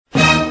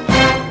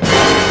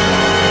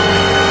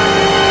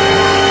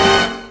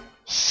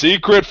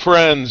Secret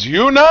friends,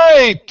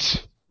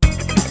 unite!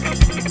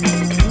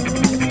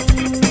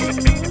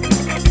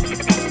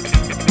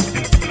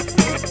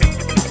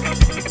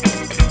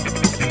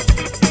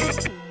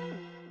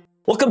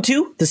 Welcome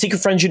to the Secret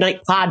Friends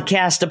Unite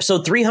podcast,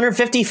 episode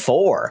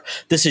 354.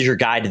 This is your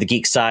guide to the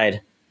geek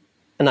side,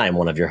 and I am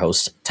one of your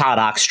hosts, Todd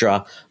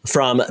Oxtra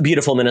from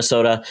beautiful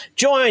Minnesota,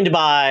 joined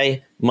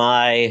by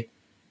my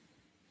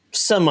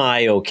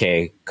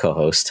semi-okay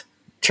co-host,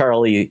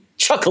 Charlie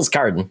Chuckles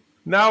Carden.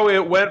 Now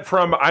it went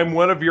from I'm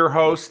one of your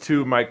hosts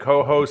to my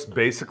co-host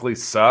basically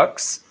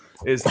sucks.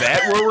 Is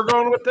that where we're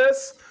going with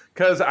this?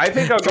 Because I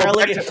think I'll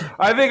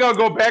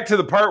go back to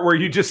the part where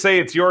you just say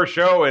it's your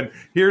show and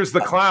here's the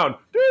clown.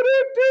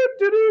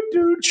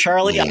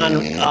 Charlie,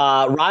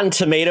 on Rotten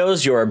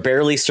Tomatoes, you are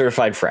barely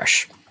certified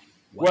fresh.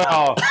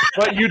 Well,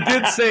 but you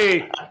did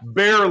say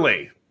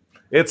barely.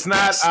 It's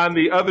not on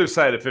the other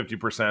side of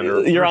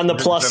 50%. You're on the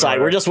plus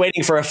side. We're just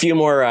waiting for a few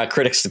more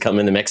critics to come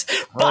in the mix.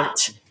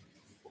 But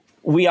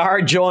we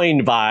are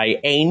joined by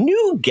a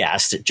new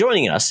guest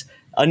joining us,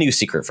 a new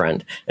secret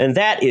friend, and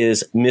that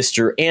is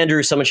Mr.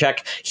 Andrew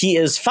Sumachek. He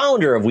is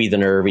founder of We the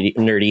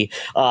Nerdy.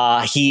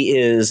 He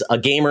is a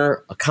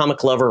gamer, a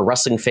comic lover, a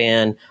wrestling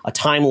fan, a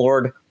Time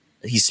Lord.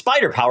 He's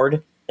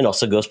spider-powered and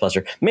also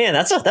Ghostbuster. Man,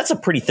 that's a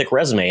pretty thick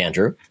resume,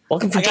 Andrew.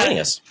 Welcome for joining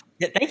us.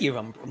 Yeah, thank you.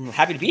 I'm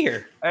happy to be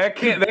here. That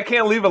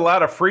can't leave a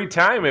lot of free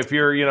time if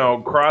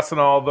you're, crossing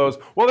all those.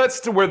 Well, that's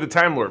to where the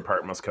Time Lord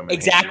part must come in.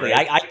 Exactly.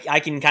 Handy, right? I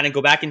can kind of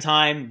go back in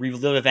time,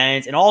 relive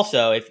events, and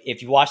also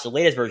if you watch the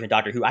latest version of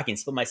Doctor Who, I can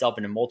split myself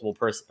into multiple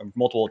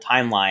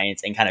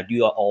timelines and kind of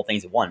do all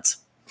things at once.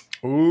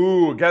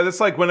 Ooh, God, that's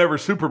like whenever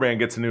Superman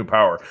gets a new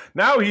power.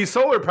 Now he's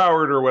solar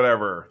powered or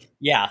whatever.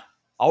 Yeah,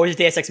 always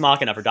Deus Ex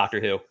Machina for Doctor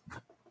Who.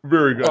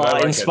 Very good.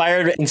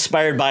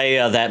 Inspired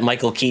by that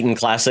Michael Keaton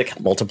classic,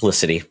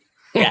 Multiplicity.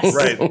 Yes.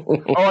 Right.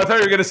 Oh, I thought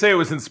you were going to say it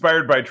was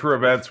inspired by true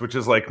events, which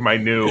is like my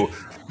new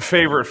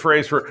favorite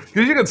phrase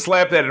because you can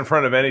slap that in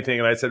front of anything.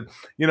 And I said,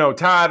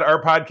 Todd,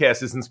 our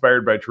podcast is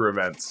inspired by true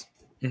events.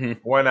 Mm-hmm.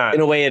 Why not?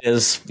 In a way, it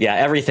is. Yeah,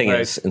 everything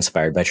is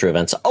inspired by true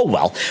events. Oh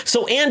well.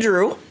 So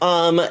Andrew,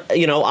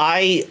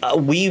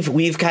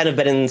 we've kind of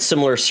been in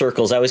similar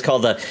circles. I always call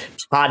the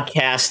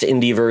podcast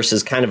Indieverse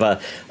is kind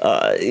of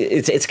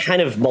it's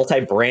kind of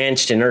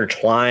multi-branched,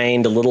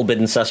 intertwined, a little bit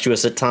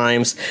incestuous at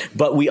times.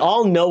 But we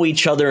all know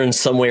each other in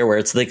somewhere where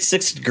it's like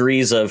 6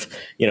 degrees of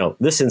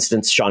this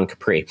instance Sean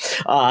Capri.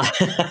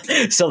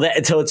 So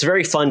it's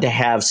very fun to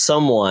have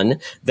someone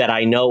that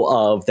I know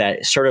of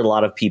that started a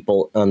lot of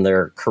people on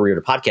their career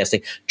to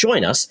podcasting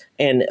join us,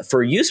 and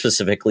for you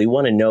specifically,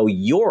 want to know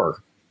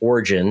your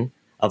origin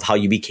of how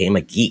you became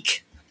a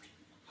geek.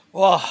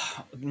 Well,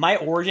 my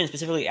origin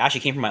specifically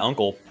actually came from my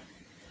uncle.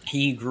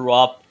 He grew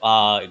up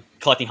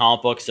collecting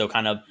comic books, so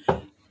kind of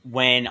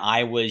when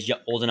I was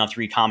old enough to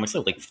read comics,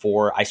 like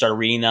 4, I started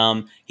reading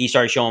them. He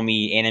started showing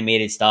me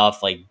animated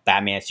stuff like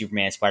Batman,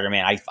 Superman,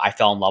 Spider-Man. I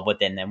fell in love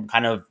with it, and then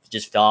kind of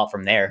just fell out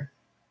from there.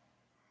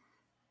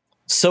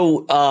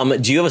 So,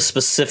 do you have a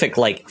specific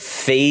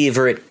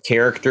favorite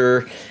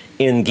character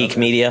in geek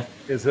media?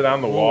 Is it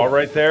on the wall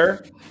right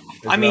there?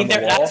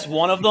 That's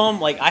one of them.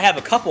 Like, I have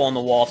a couple on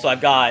the wall. So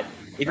I've got,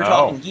 if you're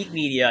talking geek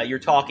media, you're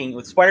talking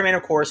with Spider-Man,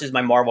 of course, is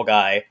my Marvel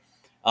guy.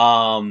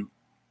 Teenage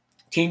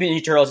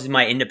Mutant Ninja Turtles is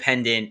my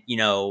independent,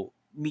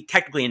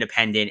 technically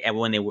independent, and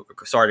when they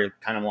started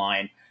kind of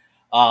line.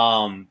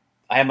 I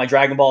have my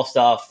Dragon Ball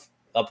stuff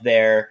up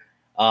there.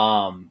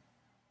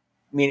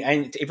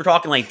 And if we're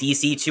talking like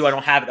DC too, I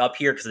don't have it up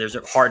here because there's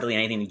hardly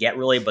anything to get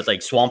really. But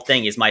like Swamp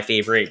Thing is my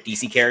favorite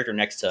DC character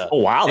next to. Oh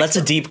wow, that's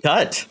a deep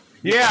cut.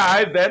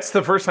 Yeah, that's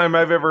the first time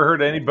I've ever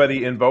heard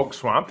anybody invoke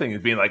Swamp Thing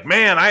as being like,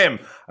 "Man, I'm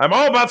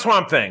all about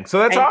Swamp Thing." So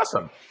that's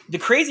awesome. The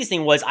craziest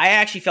thing was I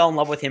actually fell in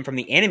love with him from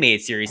the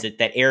animated series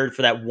that aired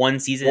for that one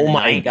season. Oh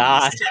my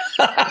god!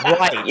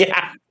 Right?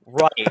 Yeah.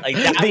 Right. Like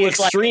that the was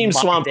extreme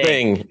Swamp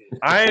Thing.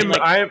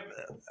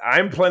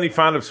 I'm plenty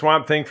fond of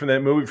Swamp Thing from that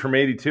movie from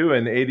 '82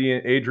 and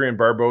Adrian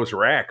Barbeau's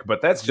Rack,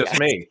 but that's just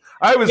me.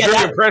 I was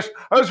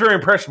very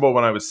impressionable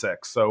when I was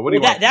 6. So what do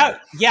you want?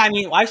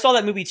 I saw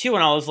that movie too,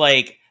 and I was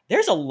like,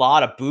 "There's a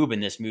lot of boob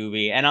in this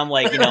movie," and I'm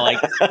like,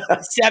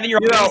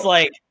 7-year-old is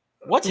like,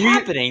 "What's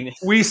happening?"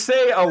 We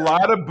say a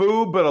lot of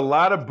boob, but a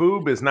lot of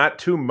boob is not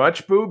too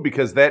much boob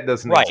because that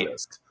doesn't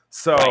exist.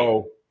 So.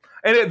 Right.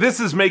 And this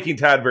is making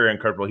Todd very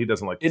uncomfortable. He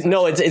doesn't like this.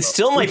 It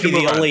still might be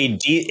the only.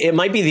 It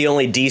might be the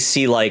only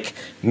DC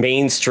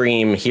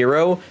mainstream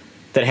hero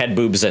that had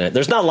boobs in it.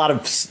 There's not a lot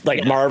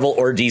of Marvel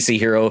or DC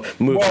hero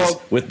movies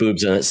with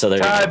boobs in it. So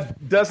Todd,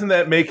 doesn't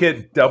that make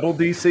it double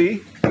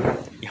DC?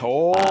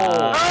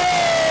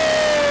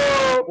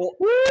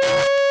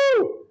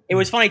 It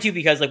was funny too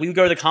because we would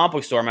go to the comic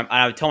book store and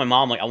I would tell my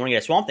mom I want to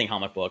get a Swamp Thing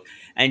comic book,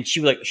 and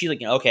she's like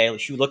okay.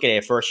 She would look at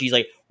it first. She's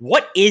like,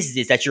 "What is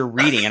this that you're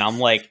reading?" And I'm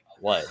like,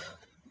 "What?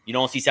 You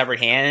don't see severed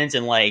hands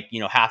and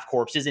half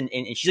corpses?" And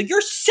she's like,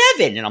 "You're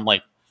 7," and I'm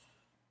like,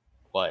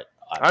 "What?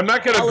 I'm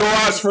not going to go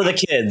out for the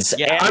kids.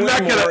 Yeah, I'm not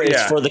going to.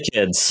 It's for the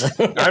kids.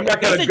 I'm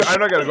not going to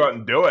go out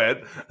and do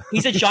it.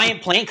 He's a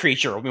giant plant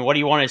creature. I mean, what do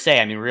you want to say?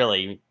 I mean,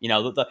 really,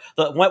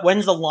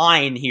 when's the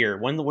line here?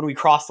 When we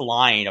cross the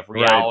line of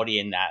reality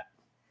in that?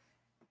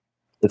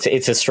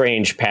 It's a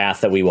strange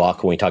path that we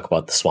walk when we talk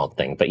about the Swamp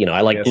Thing. But,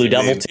 I like Blue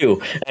Devil,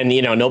 too. And,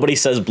 nobody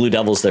says Blue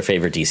Devil's their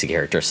favorite DC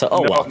character. So,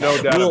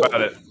 no doubt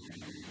about it.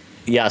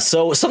 Yeah,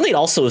 so something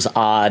also is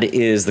odd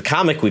is the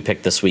comic we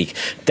picked this week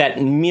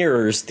that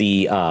mirrors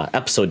the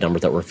episode number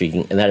that we're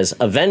feeding, and that is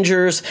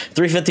Avengers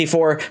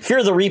 354, Fear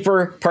of the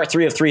Reaper, part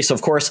 3 of 3. So,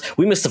 of course,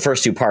 we missed the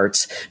first 2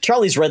 parts.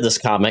 Charlie's read this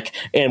comic,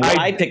 and why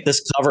I picked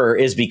this cover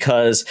is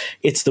because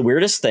it's the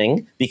weirdest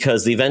thing,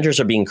 because the Avengers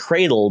are being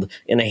cradled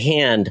in a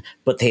hand,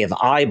 but they have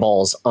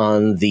eyeballs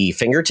on the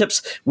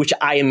fingertips, which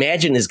I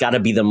imagine has got to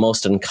be the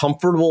most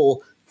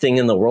uncomfortable thing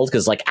in the world,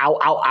 because ow,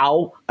 ow,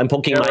 ow, I'm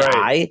poking my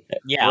eye.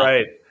 Yeah.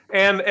 Right.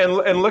 And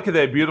look at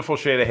that beautiful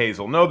shade of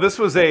hazel. No, this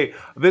was a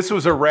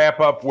wrap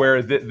up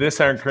where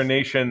this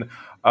incarnation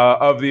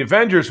of the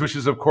Avengers, which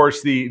is of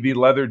course the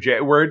leather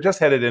jacket. We're just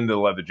headed into the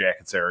leather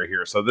jackets era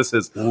here. So this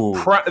is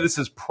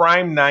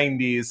prime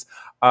 90s.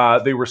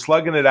 They were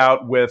slugging it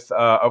out with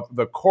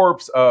the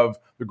corpse of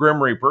the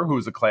Grim Reaper, who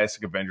is a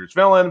classic Avengers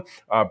villain,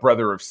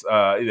 brother of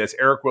that's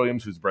Eric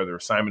Williams, who's brother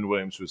of Simon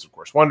Williams, who's of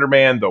course Wonder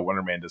Man, though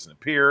Wonder Man doesn't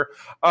appear.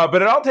 But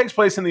it all takes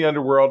place in the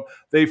underworld.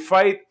 They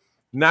fight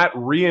not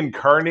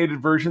reincarnated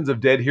versions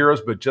of dead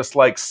heroes, but just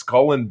like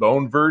skull and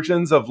bone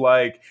versions of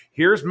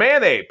here's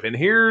Man-Ape and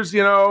here's,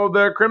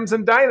 the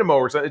Crimson Dynamo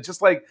or something. It's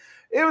just it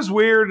was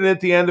weird. And at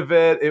the end of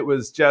it, it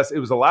was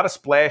a lot of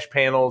splash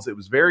panels. It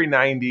was very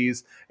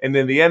 90s. And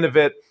then the end of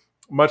it,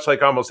 much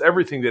like almost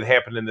everything that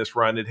happened in this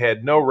run, it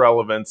had no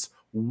relevance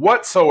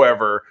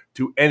whatsoever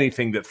to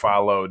anything that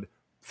followed.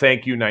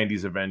 Thank you,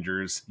 90s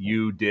Avengers.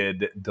 You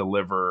did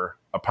deliver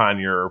upon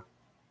your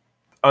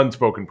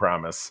unspoken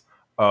promise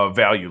of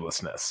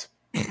valuelessness.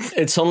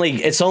 It's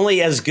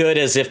only as good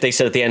as if they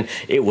said at the end,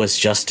 it was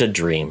just a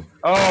dream.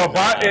 Oh,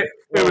 but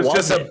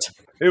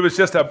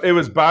it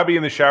was Bobby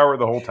in the shower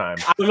the whole time.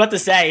 I was about to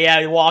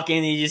say, you walk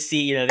in and you just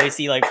see, they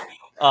see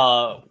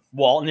Walt,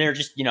 and they're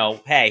just,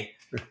 hey,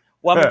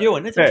 what am I doing?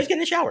 I'm just getting in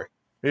the shower.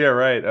 Yeah,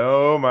 right.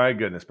 Oh my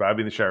goodness,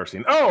 Bobby in the shower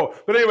scene. Oh,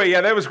 but anyway, yeah,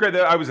 that was great.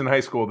 I was in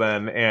high school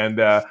then,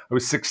 and I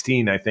was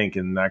 16, I think,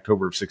 in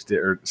October of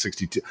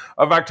 62.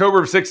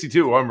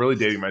 Oh, I'm really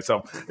dating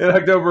myself. In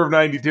October of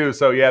 92.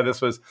 So yeah,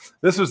 this was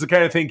the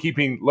kind of thing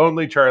keeping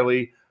lonely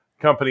Charlie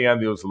company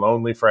on those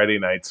lonely Friday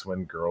nights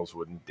when girls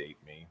wouldn't date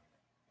me.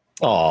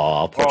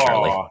 Oh, poor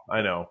Charlie.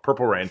 I know.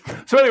 Purple Rain.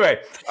 So anyway,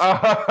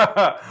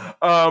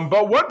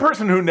 but one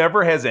person who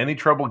never has any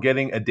trouble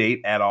getting a date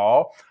at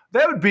all,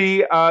 that would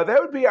be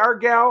our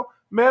gal,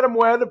 Madam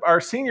Webb,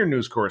 our senior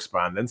news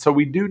correspondent. So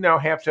we do now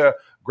have to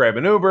grab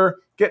an Uber,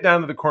 get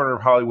down to the corner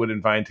of Hollywood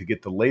and Vine to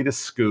get the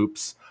latest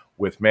scoops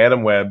with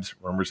Madam Webb's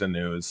Rumors and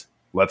News.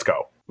 Let's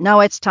go.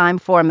 Now it's time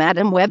for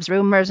Madam Webb's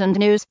Rumors and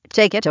News.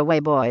 Take it away,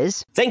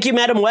 boys. Thank you,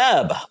 Madam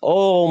Webb.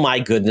 Oh, my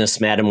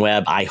goodness, Madam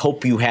Webb. I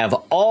hope you have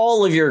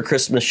all of your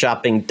Christmas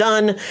shopping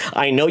done.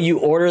 I know you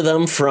order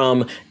them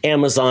from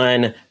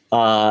Amazon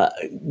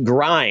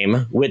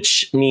Grime,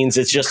 which means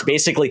it's just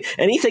basically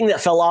anything that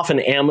fell off an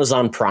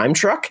Amazon Prime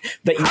truck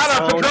that you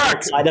found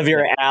outside of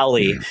your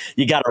alley.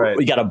 You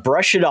gotta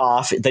brush it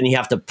off. Then you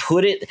have to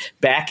put it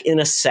back in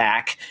a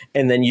sack,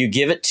 and then you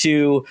give it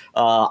to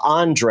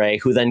Andre,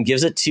 who then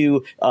gives it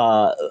to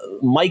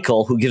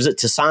Michael, who gives it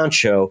to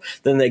Sancho.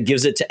 Then that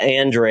gives it to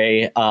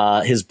Andre,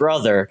 his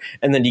brother,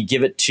 and then you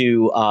give it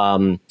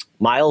to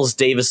Miles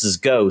Davis's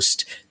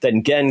ghost, then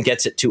again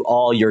gets it to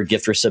all your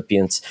gift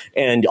recipients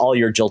and all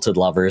your jilted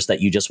lovers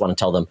that you just want to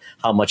tell them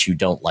how much you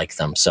don't like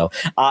them. So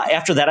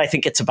after that, I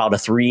think it's about a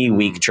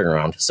 3-week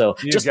turnaround. So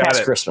just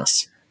past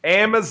Christmas.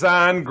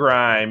 Amazon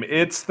Grime.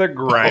 It's the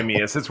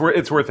grimiest.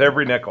 It's worth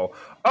every nickel.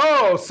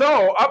 Oh,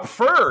 so up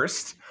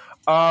first,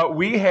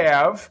 we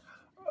have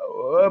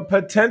a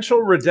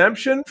potential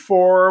redemption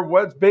for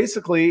what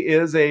basically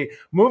is a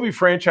movie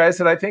franchise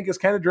that I think is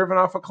kind of driven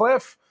off a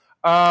cliff.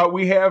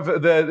 We have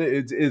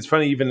it's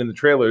funny, even in the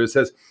trailer, it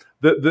says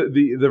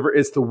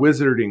it's the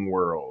Wizarding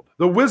World.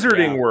 The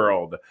Wizarding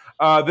World.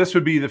 This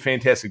would be the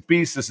Fantastic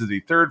Beasts. This is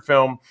the third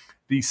film.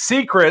 The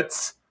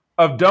Secrets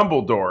of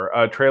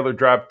Dumbledore. Trailer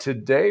dropped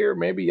today or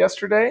maybe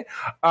yesterday.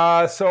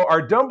 So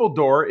our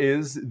Dumbledore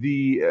is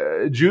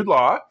the Jude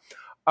Law.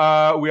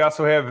 We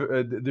also have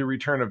the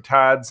return of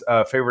Todd's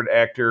favorite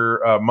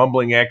actor,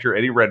 mumbling actor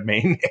Eddie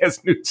Redmayne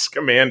as Newt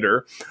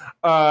Scamander.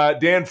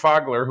 Dan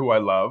Fogler, who I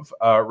love,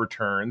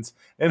 returns.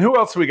 And who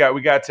else we got?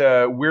 We got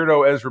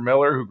weirdo Ezra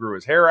Miller, who grew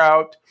his hair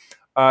out.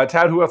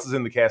 Todd, who else is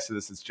in the cast of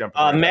this? It's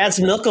jumping. Mads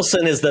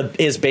Mikkelsen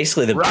is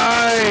basically the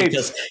right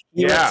because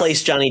he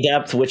replaced Johnny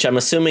Depp, which I'm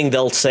assuming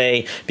they'll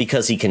say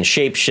because he can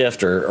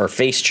shapeshift or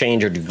face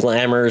change or do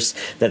glamours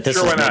that this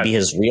is maybe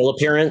his real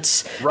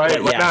appearance.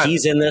 Right? But yeah,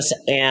 he's in this,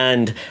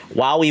 and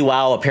wowie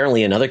wow!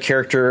 Apparently, another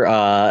character.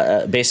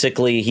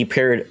 Basically, he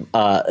paired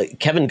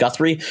Kevin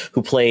Guthrie,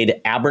 who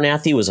played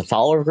Abernathy, was a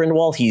follower of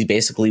Grindelwald. He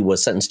basically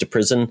was sentenced to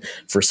prison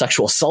for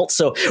sexual assault.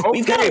 So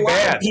we've got a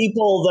lot of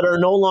people that are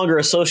no longer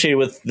associated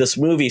with this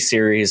movie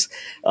series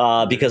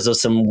because of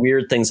some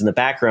weird things in the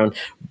background.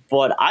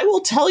 But I will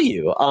tell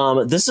you,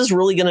 this is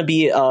really going to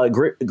be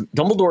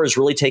Dumbledore is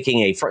really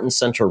taking a front and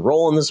center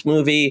role in this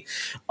movie.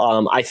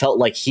 I felt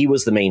like he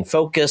was the main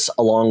focus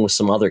along with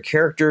some other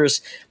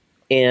characters.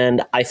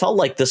 And I felt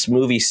like this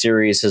movie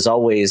series has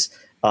always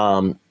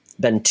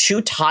been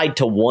too tied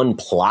to one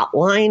plot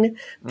line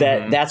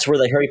that's where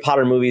the Harry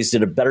Potter movies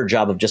did a better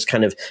job of just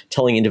kind of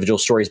telling individual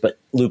stories, but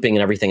looping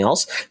and everything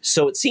else.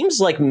 So it seems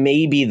like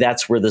maybe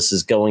that's where this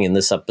is going in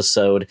this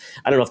episode.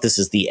 I don't know if this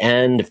is the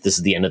end, if this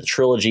is the end of the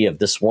trilogy of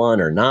this one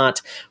or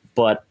not,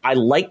 but I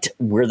liked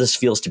where this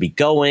feels to be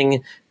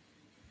going.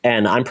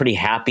 And I'm pretty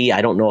happy.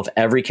 I don't know if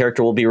every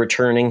character will be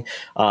returning,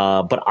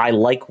 but I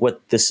like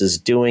what this is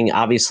doing.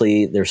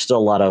 Obviously, there's still a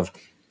lot of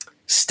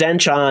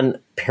stench on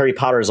Harry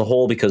Potter as a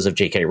whole because of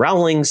J.K.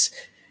 Rowling's,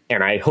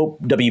 and I hope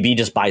WB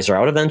just buys her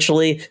out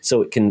eventually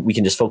so we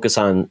can just focus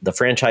on the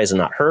franchise and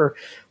not her.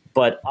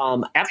 But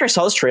after I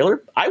saw this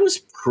trailer, I was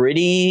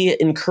pretty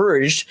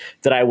encouraged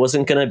that I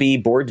wasn't going to be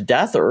bored to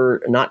death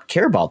or not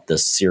care about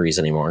this series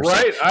anymore.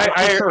 Right,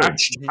 so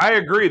I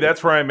agree.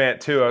 That's where I'm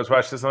at too. I was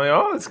watching this and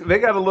I'm like, they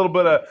got a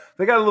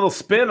little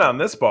spin on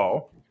this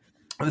ball.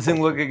 This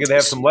thing looked like it could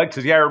have some legs.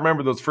 Yeah, I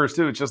remember those first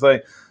two. It's just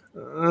like,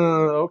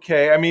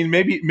 okay. I mean,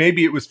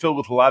 maybe it was filled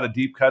with a lot of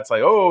deep cuts,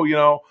 like,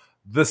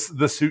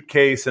 the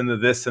suitcase and the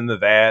this and the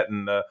that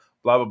and the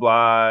blah blah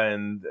blah,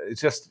 and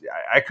it's just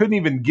I couldn't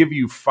even give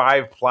you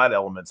 5 plot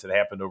elements that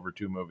happened over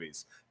 2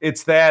 movies.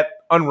 It's that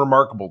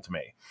unremarkable to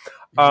me.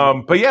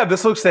 But yeah,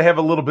 this looks to have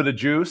a little bit of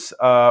juice,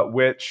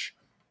 which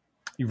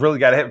you've really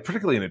got to have,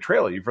 particularly in a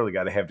trailer. You've really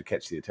got to have to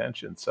catch the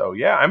attention. So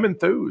yeah, I'm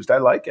enthused. I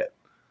like it.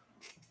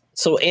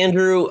 So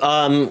Andrew,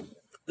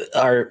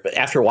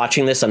 after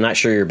watching this, I'm not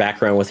sure your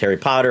background with Harry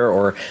Potter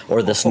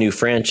or this new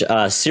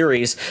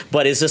series,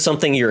 but is this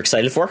something you're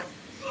excited for?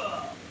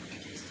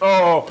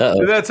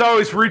 That's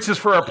always reaches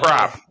for a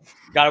prop.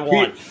 Got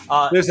one.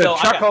 There's a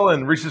chuckle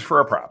and reaches for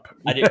a prop.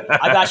 I do.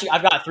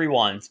 I've got 3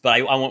 ones,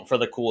 but I went for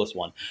the coolest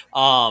one.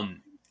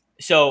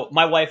 So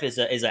my wife is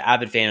an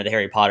avid fan of the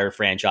Harry Potter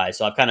franchise,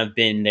 so I've kind of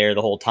been there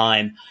the whole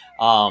time.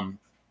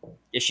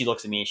 If she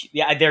looks at me,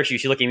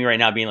 she's looking at me right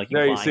now, being like,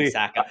 "You flying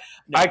sack."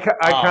 No,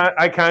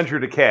 I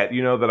conjured a cat.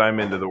 You know that I'm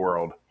into the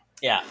world.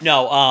 Yeah.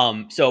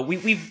 No. So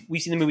we've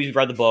seen the movies, we've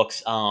read the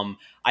books.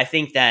 I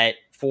think that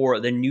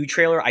for the new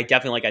trailer, I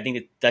think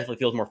it definitely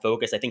feels more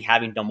focused. I think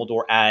having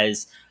Dumbledore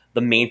as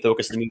the main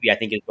focus of the movie, I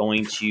think, is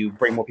going to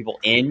bring more people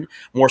in,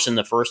 more so than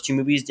the first 2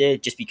 movies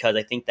did, just because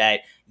I think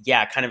that,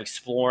 kind of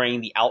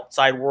exploring the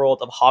outside world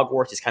of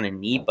Hogwarts is kind of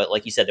neat, but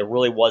like you said, there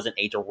really wasn't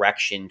a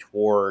direction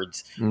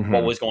towards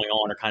what was going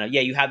on, or kind of,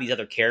 you have these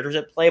other characters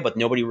at play, but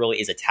nobody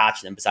really is attached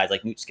to them besides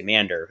like Newt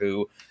Scamander,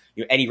 who,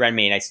 Eddie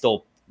Redmayne, I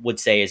still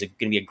would say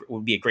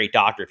would be a great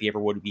Doctor if he ever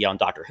would be on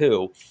Doctor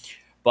Who,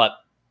 but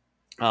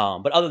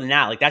other than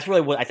that, like, that's really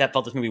what I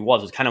felt this movie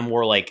was kind of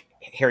more like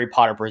Harry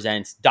Potter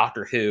presents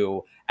Doctor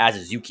Who as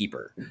a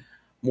zookeeper,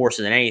 more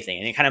so than anything.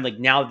 And it kind of like,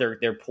 now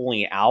they're pulling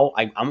it out.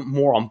 I'm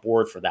more on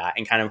board for that,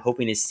 and kind of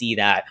hoping to see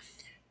that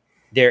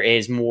there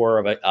is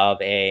more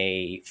of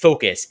a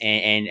focus.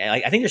 And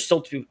I think there's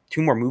still two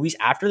more movies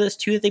after this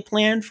too that they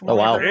planned. Oh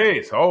wow!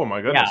 Jeez. Oh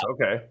my goodness. Yeah.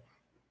 Okay.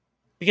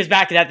 Because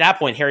back to that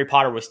point, Harry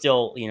Potter was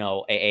still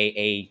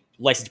a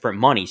license to print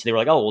money, so they were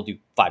like, oh, we'll do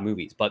 5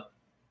 movies, but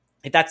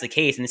if that's the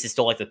case, and this is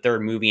still like the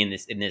 3rd movie in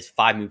this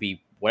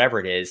 5-movie,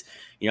 whatever it is,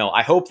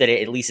 I hope that it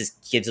at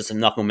least gives us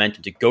enough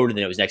momentum to go to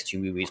those next 2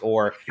 movies,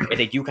 or if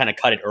they do kind of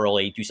cut it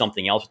early, do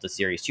something else with the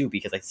series too,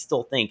 because I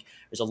still think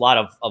there's a lot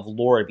of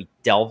lore to be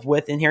delved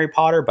with in Harry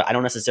Potter, but I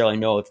don't necessarily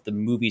know if the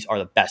movies are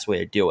the best way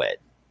to do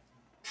it.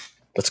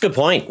 That's a good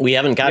point. We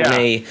haven't gotten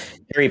a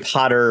Harry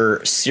Potter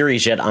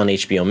series yet on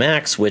HBO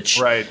Max, which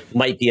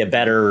might be a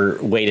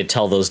better way to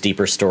tell those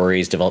deeper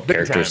stories, develop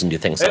characters, and do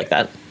things like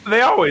that.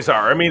 They always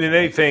are. I mean, in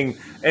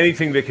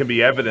anything that can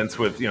be evidence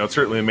with,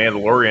 certainly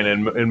Mandalorian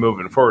and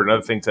moving forward, and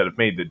other things that have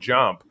made the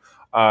jump,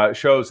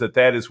 shows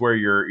that is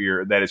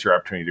where that is your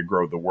opportunity to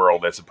grow the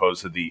world, as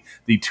opposed to the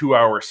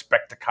 2-hour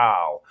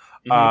spectacle.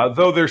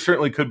 Though there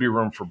certainly could be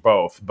room for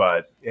both,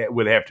 but it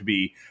would have to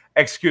be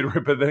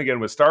executed. But then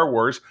again, with Star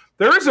Wars,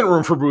 there isn't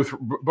room for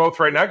both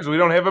right now because we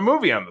don't have a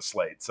movie on the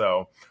slate.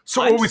 So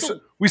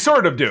we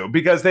sort of do,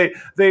 because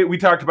we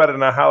talked about it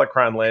in a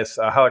Holocron list,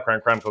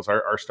 Holocron Chronicles,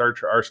 our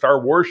Star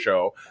Wars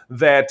show,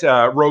 that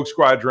Rogue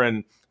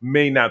Squadron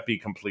may not be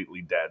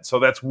completely dead. So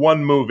that's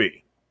one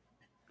movie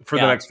for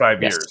the next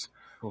 5 years.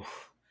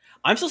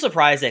 I'm still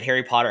surprised that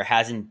Harry Potter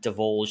hasn't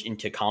divulged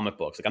into comic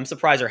books. Like, I'm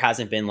surprised there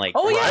hasn't been like.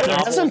 Oh yeah, there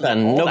hasn't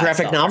been no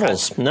graphic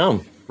novels.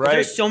 No, right.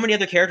 There's so many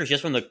other characters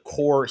just from the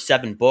core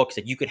 7 books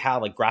that you could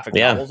have like graphic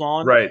novels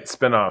on. Right,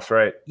 spinoffs.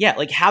 Right. Yeah,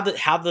 like have the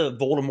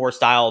Voldemort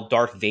style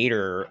Darth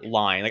Vader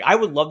line. Like I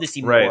would love to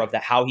see more of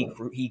that. How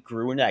he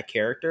grew into that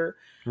character.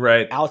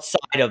 Right.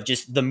 Outside of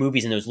just the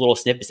movies and those little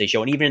snippets they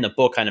show, and even in the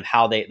book, kind of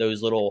how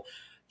those little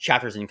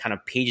chapters and kind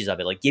of pages of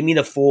it. Like give me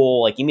the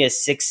full, like give me a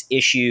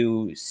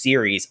 6-issue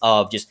series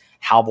of just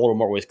how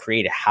Voldemort was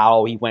created,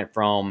 how he went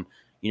from,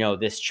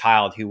 this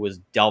child who was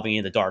delving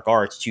into the dark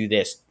arts to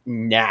this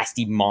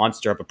nasty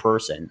monster of a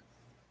person.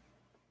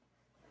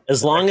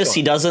 As long as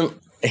he doesn't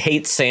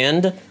hate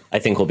sand, I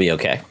think we'll be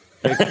okay.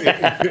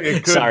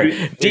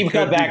 Sorry, deep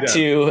cut back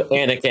to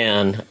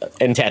Anakin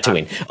and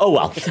Tatooine. Oh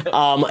well,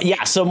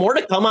 yeah. So more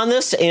to come on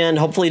this, and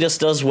hopefully this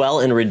does well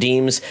and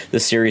redeems the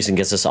series and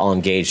gets us all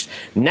engaged.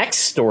 Next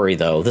story,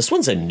 though, this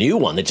one's a new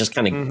one that just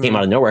kind of came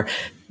out of nowhere.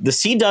 The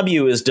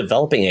CW is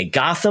developing a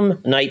Gotham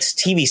Knights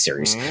TV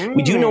series.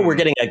 We do know we're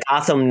getting a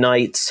Gotham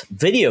Knights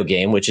video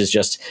game, which is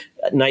just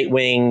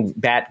Nightwing,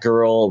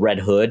 Batgirl, Red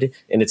Hood,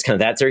 and it's kind of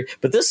that series.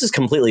 But this is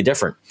completely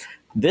different.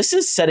 This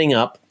is setting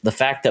up the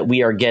fact that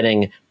we are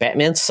getting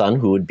Batman's son,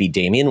 who would be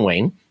Damian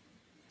Wayne,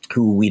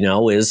 who we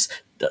know is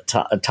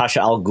Tasha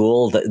Al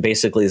Ghul.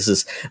 Basically, this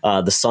is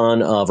the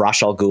son of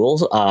Ra's al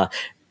Ghul.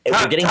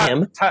 We're getting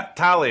him.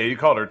 Talia, you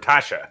called her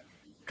Tasha.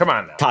 Come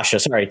on now. Tasha,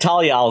 sorry.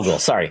 Talia Al Ghul,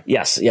 sorry.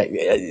 Yes.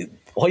 Yeah.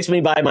 Hoist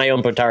me by my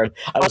own petard.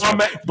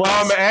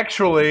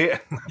 Actually.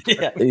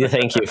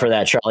 Thank you for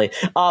that, Charlie.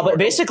 But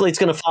basically, it's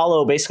going to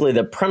follow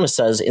the premise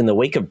says in the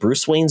wake of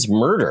Bruce Wayne's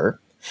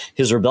murder,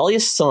 his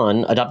rebellious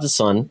son, adopted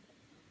son,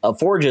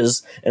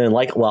 forges and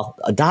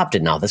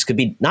adopted now. This could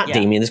be not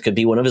Damien. This could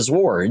be one of his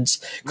wards.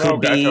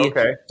 Could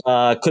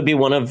be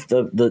one of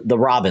the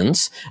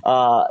Robins.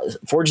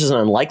 Forges an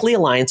unlikely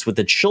alliance with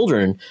the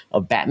children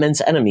of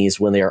Batman's enemies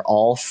when they are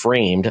all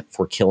framed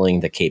for killing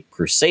the Caped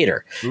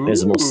Crusader.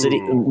 As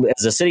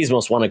the city's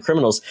most wanted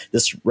criminals,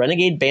 this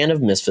renegade band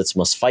of misfits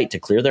must fight to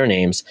clear their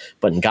names.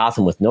 But in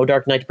Gotham, with no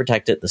Dark Knight to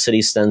protect it, the city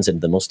descends into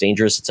the most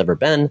dangerous it's ever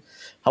been.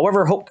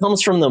 However, hope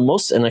comes from the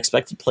most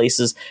unexpected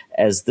places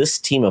as this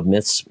team of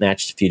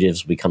mismatched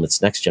fugitives become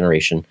its next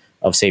generation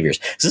of saviors.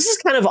 So this is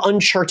kind of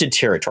uncharted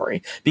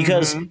territory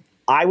because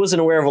I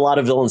wasn't aware of a lot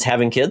of villains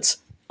having kids.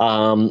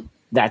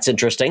 That's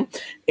interesting.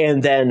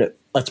 And then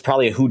it's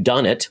probably a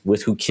whodunit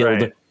with who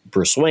killed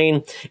Bruce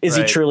Wayne. Is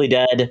he truly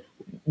dead?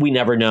 We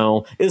never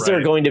know. Is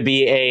there going to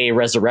be a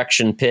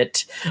resurrection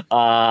pit,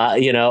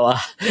 basis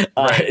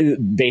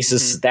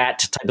that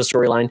type of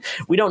storyline?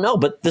 We don't know,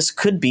 but this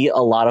could be a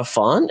lot of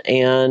fun.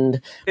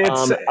 And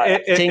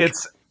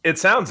it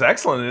sounds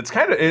excellent. It's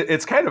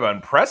kind of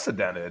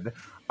unprecedented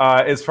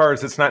as far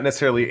as it's not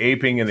necessarily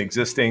aping an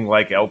existing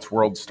like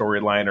Elseworld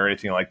storyline or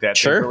anything like that.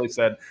 Sure. They really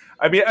said,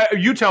 I mean,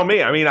 you tell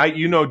me. I mean,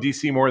 you know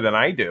DC more than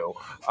I do,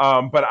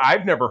 but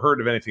I've never heard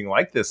of anything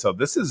like this. So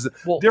this is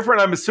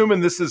different. I'm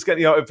assuming this is going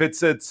to, if it's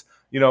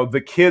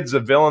the kids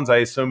of villains, I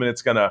assume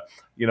it's going to,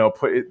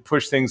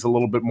 push things a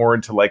little bit more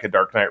into like a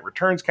Dark Knight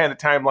Returns kind of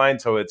timeline.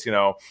 So it's,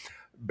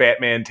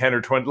 Batman 10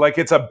 or 20, like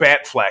it's a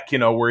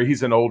Batfleck, where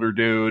he's an older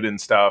dude and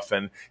stuff,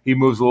 and he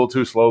moves a little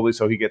too slowly,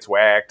 so he gets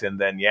whacked,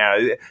 and then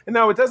and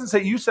no, it doesn't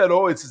say. You said,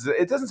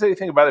 it doesn't say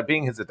anything about it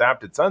being his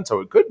adopted son, so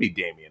it could be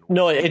Damian.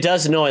 No, it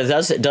does. No, it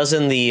does. It does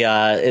in the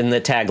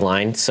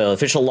tagline. So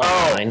official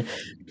logline,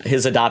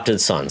 his adopted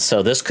son.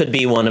 So this could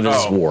be one of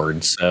his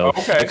wards. So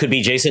it could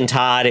be Jason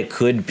Todd. It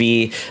could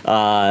be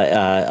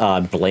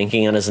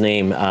blanking on his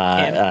name.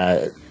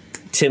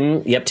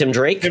 Tim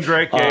Drake. Tim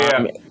Drake,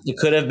 yeah. It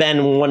could have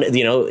been one,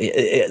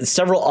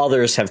 several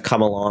others have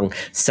come along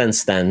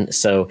since then.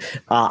 So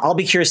I'll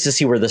be curious to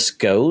see where this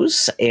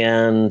goes.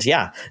 And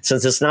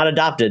since it's not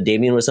adopted,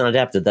 Damian was not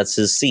adopted. That's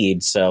his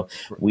seed. So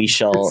we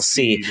shall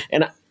see.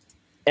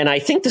 And I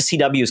think the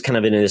CW is kind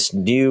of in this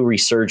new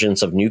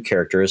resurgence of new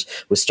characters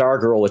with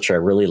Stargirl, which I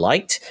really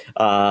liked.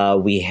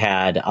 We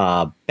had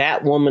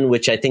Batwoman,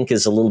 which I think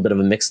is a little bit of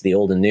a mix of the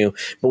old and new.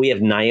 But we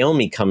have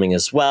Naomi coming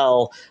as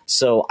well.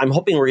 So I'm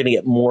hoping we're going to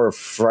get more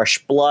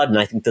fresh blood. And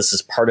I think this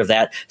is part of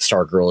that.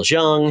 Stargirl is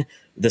young.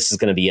 This is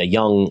going to be a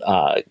young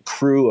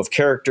crew of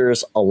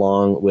characters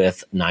along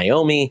with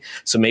Naomi.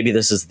 So maybe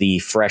this is the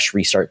fresh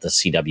restart the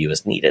CW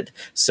is needed.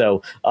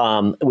 So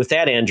with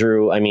that,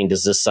 Andrew, I mean,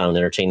 does this sound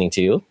entertaining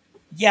to you?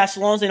 Yeah,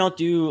 so long as they don't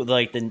do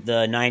like the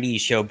 90s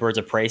show Birds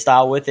of Prey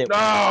style with it.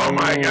 Oh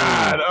my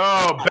God.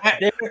 Oh,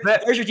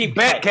 there's your team.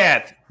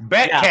 Batcat.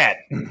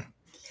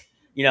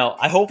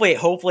 I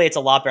hopefully it's a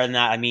lot better than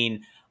that. I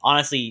mean,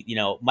 honestly,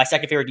 my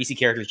second favorite DC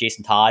character is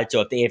Jason Todd.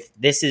 So if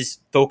this is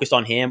focused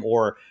on him,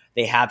 or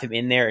they have him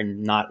in there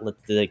and not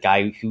let the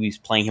guy who's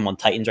playing him on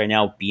Titans right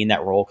now be in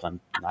that role, because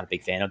I'm not a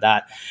big fan of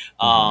that.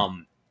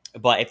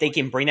 But if they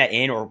can bring that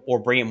in or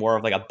bring it more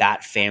of like a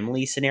Bat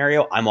family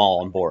scenario, I'm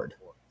all on board.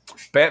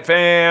 Bat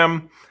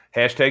fam.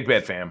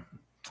 #BatFam.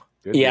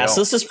 Good Yeah, deal.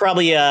 so this is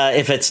probably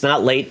if it's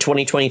not late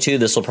 2022,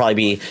 this will probably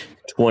be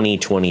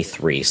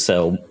 2023.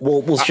 So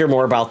we'll hear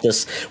more about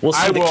this. We'll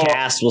see the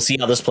cast. We'll see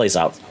how this plays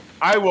out.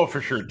 I will for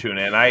sure tune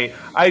in.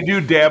 I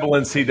do dabble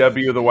in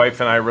CW. The wife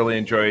and I really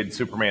enjoyed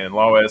Superman and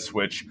Lois,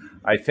 which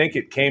I think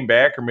it came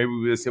back, or maybe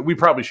we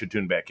probably should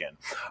tune back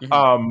in.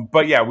 Mm-hmm.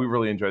 But yeah, we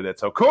really enjoyed that.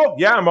 So cool.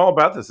 Yeah, I'm all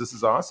about this. This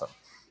is awesome.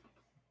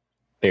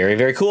 Very,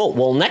 very cool.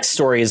 Well, next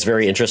story is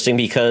very interesting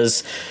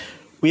because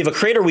we have a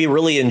creator we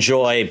really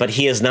enjoy, but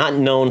he is not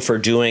known for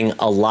doing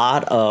a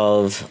lot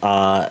of.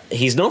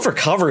 He's known for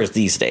covers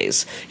these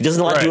days. He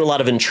doesn't do a lot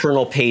of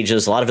internal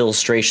pages, a lot of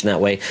illustration that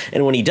way.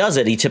 And when he does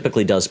it, he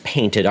typically does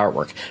painted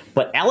artwork.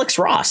 But Alex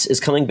Ross is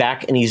coming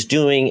back, and he's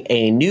doing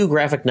a new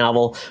graphic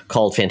novel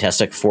called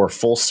Fantastic Four: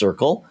 Full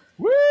Circle.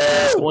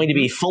 It's going to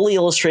be fully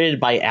illustrated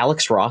by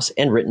Alex Ross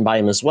and written by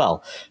him as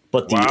well.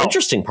 But the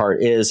interesting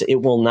part is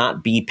it will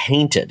not be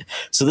painted.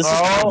 So this is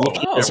kind of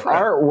looking at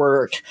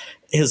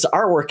his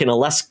artwork in a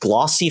less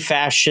glossy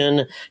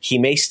fashion. He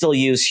may still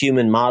use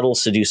human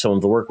models to do some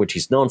of the work, which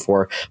he's known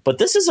for. But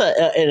this is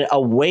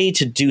a way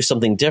to do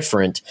something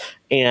different.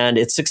 And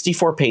it's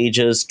 64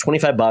 pages,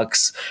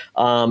 $25.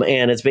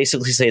 And it's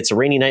basically say it's a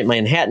rainy night in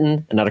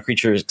Manhattan and not a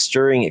creature is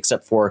stirring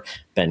except for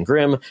Ben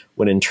Grimm.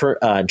 When an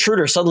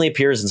intruder suddenly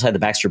appears inside the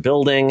Baxter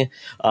building,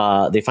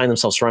 they find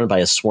themselves surrounded by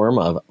a swarm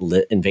of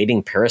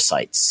invading parasites.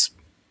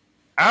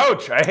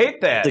 Ouch! I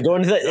hate that. They go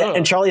into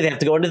and Charlie, they have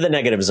to go into the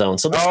negative zone.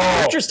 So this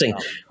is interesting.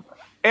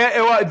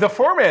 And the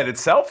format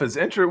itself is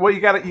interesting. Well,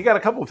 you got a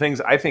couple of things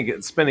I think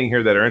it's spinning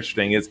here that are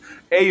interesting. Is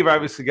you've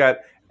obviously got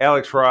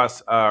Alex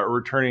Ross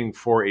returning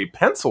for a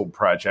pencil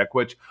project,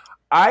 which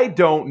I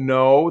don't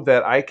know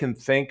that I can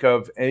think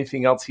of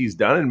anything else he's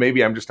done, and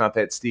maybe I'm just not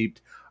that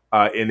steeped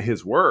in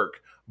his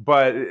work.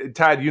 But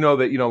Todd, you know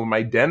that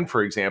My Den,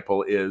 for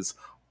example, is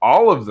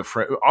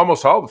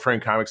almost all of the frame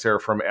comics there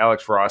from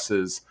Alex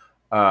Ross's.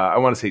 I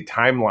want to say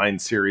Timeline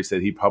series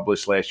that he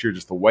published last year,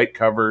 just the white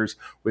covers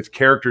with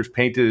characters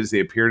painted as they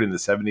appeared in the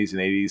 70s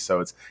and 80s. So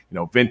it's,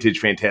 vintage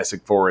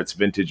Fantastic Four, it's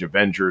vintage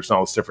Avengers and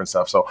all this different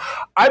stuff. So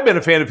I've been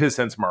a fan of his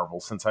since Marvel,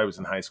 since I was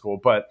in high school.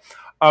 But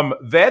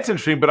that's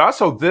interesting. But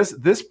also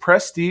this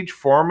prestige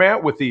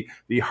format with the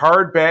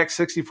hardback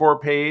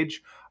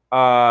 64-page,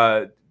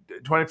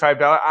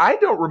 $25. I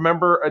don't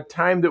remember a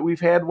time that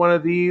we've had one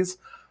of these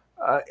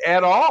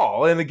at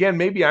all. And again,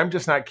 maybe I'm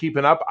just not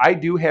keeping up. I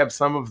do have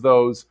some of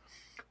those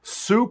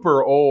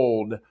super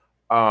old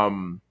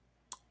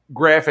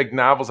graphic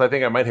novels. I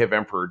think I might have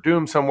Emperor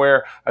Doom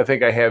somewhere. I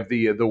think I have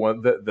the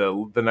one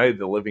the Night of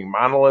the Living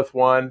Monolith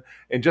one,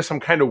 and just some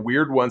kind of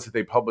weird ones that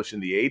they published in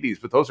the 80s.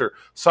 But those are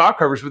soft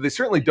covers, but they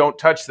certainly don't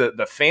touch the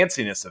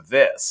fanciness of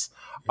this.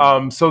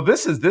 So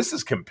this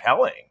is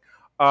compelling.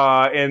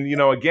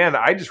 And again,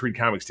 I just read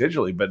comics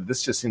digitally, but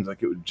this just seems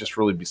like it would just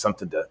really be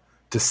something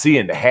to see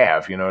and to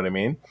have. You know what I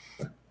mean?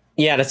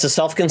 Yeah, and it's a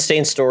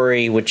self-contained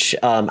story, which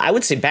I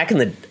would say back in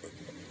the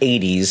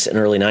 80s and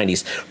early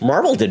 90s,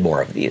 Marvel did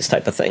more of these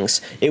type of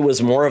things. It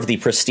was more of the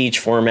prestige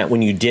format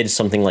when you did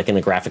something like in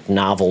a graphic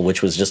novel,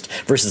 which was just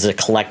versus a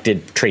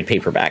collected trade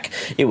paperback.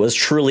 It was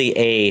truly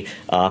a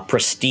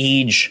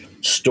prestige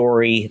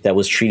story that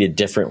was treated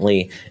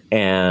differently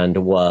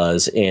and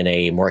was in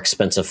a more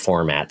expensive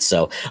format.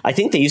 So I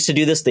think they used to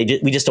do this.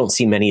 We just don't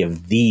see many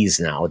of these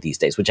now these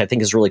days, which I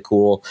think is really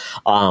cool.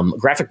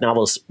 Graphic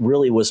novels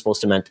really was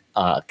supposed to meant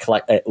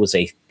it was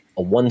a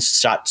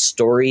one-shot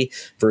story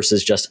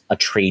versus just a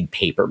trade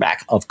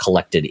paperback of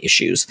collected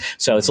issues.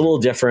 So it's a little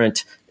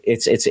different.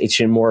 It's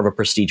in more of a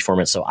prestige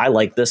format. So I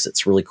like this.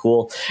 It's really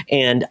cool.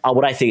 And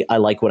what I think I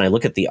like when I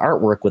look at the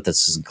artwork with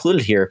this is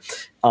included here,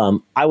 I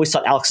always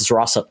thought Alex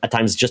Ross at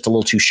times is just a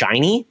little too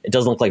shiny. It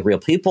doesn't look like real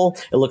people.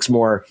 It looks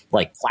more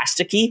like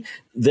plasticky.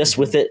 This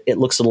with it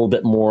looks a little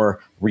bit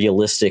more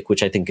realistic,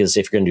 which I think is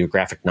if you're going to do a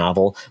graphic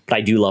novel. But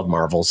I do love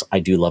Marvels. I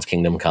do love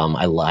Kingdom Come.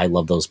 I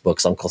love those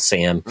books. Uncle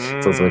Sam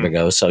for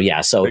Vertigo. So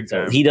yeah, so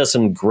he does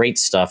some great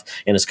stuff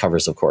in his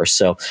covers, of course.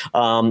 So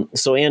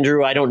so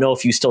Andrew, I don't know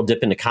if you still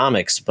dip into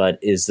comics, but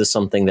is this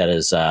something that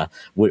is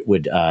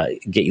would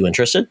get you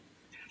interested?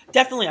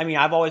 Definitely. I mean,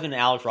 I've always been an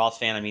Alex Ross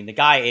fan. I mean, the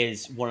guy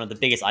is one of the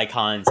biggest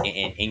icons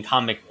in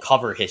comic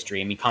cover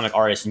history. I mean, comic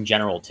artists in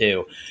general,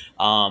 too.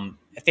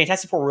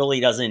 Fantastic Four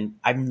really doesn't...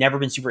 I've never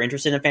been super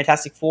interested in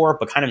Fantastic Four,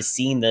 but kind of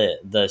seeing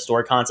the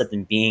story concept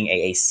and being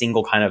a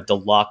single kind of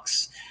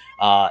deluxe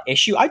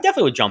issue, I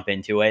definitely would jump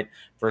into it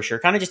for sure,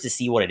 kind of just to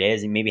see what it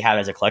is and maybe have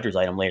it as a collector's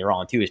item later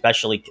on, too.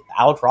 Especially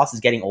Alex Ross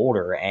is getting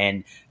older,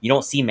 and you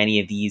don't see many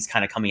of these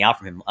kind of coming out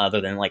from him other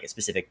than like a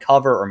specific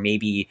cover or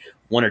maybe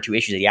one or two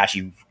issues that he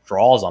actually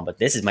draws on. But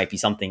this might be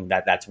something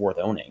that's worth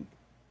owning.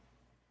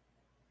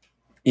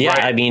 Yeah,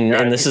 right. I mean,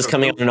 and this is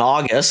coming out in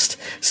August,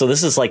 so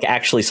this is like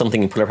actually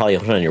something you probably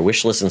put on your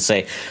wish list and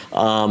say,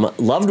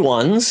 loved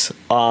ones,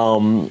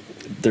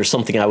 there's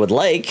something I would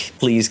like.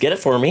 Please get it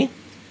for me.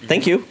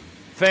 Thank you.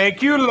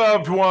 Thank you,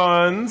 loved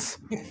ones.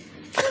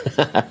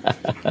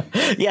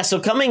 Yeah, so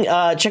coming,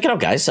 check it out,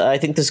 guys. I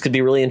think this could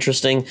be really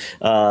interesting,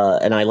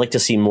 and I like to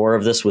see more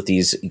of this with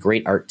these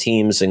great art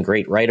teams and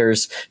great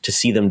writers to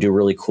see them do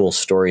really cool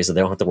stories that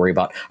they don't have to worry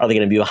about. Are they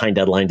going to be behind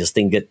deadline? Does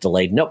thing get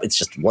delayed? Nope, it's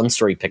just one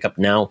story pick up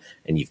now,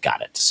 and you've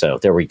got it. So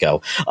there we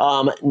go.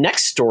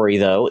 Next story,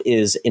 though,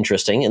 is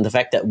interesting, and the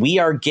fact that we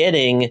are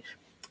getting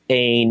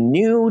a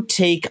new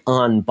take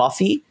on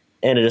Buffy,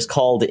 and it is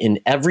called In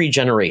Every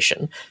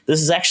Generation.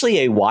 This is actually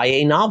a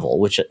YA novel,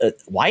 which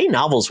YA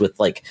novels with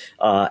like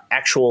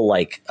actual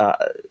like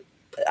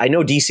I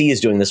know DC is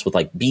doing this with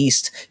like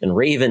Beast and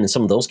Raven and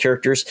some of those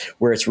characters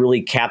where it's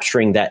really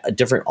capturing that a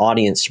different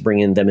audience to bring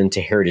in them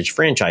into heritage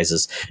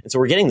franchises. And so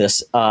we're getting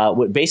this.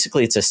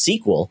 Basically, it's a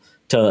sequel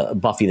to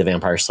Buffy the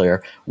Vampire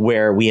Slayer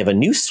where we have a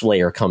new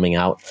Slayer coming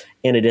out,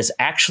 and it is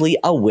actually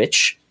a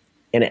witch,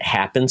 and it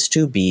happens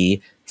to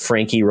be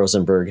Frankie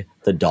Rosenberg,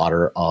 the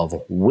daughter of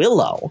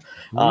Willow.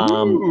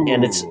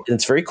 And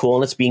it's very cool,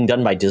 and it's being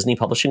done by Disney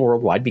Publishing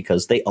Worldwide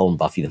because they own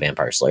Buffy the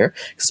Vampire Slayer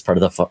because it's part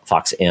of the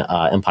Fox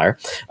empire.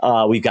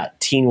 We've got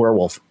teen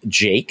werewolf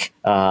Jake.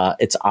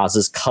 It's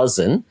Oz's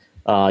cousin.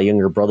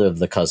 Younger brother of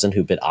the cousin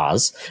who bit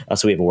Oz.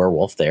 So we have a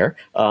werewolf there.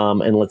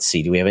 And let's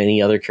see, do we have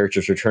any other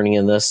characters returning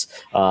in this?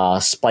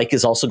 Spike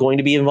is also going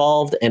to be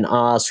involved, and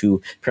Oz,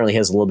 who apparently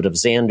has a little bit of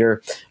Xander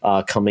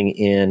coming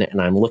in.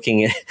 And I'm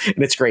looking at,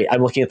 and it's great.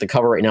 I'm looking at the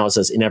cover right now. It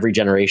says In Every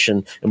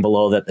Generation, and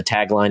below that the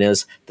tagline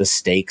is the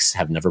stakes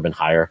have never been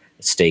higher.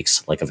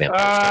 Stakes like a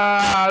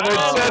vampire.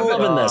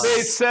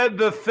 They said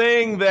the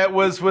thing that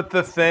was with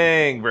the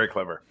thing. Very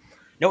clever.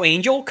 No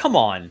Angel? Come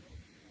on.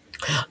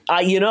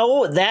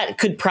 That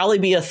could probably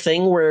be a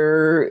thing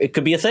where it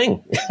could be a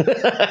thing.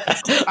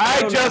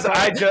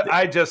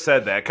 I just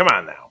said that. Come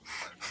on now.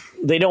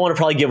 They don't want to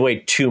probably give away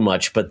too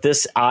much, but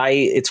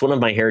it's one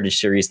of my heritage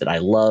series that I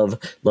love.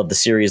 Love the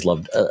series.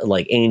 Loved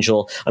like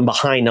Angel. I'm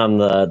behind on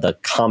the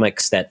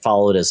comics that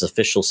followed as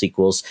official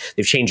sequels.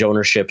 They've changed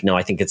ownership now.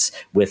 I think it's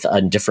with a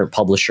different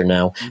publisher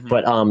now. Mm-hmm.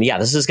 But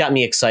this has got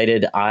me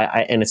excited.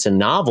 And it's a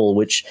novel,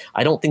 which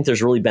I don't think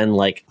there's really been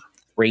like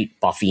great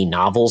Buffy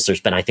novels. There's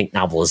been, I think,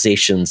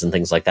 novelizations and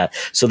things like that.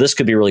 So this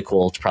could be really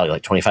cool. It's probably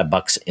like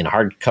 $25 in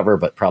hardcover,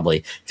 but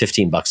probably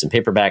 $15 in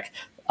paperback.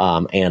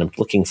 And I'm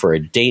looking for a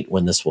date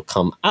when this will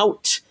come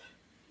out.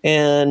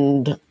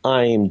 And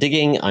I'm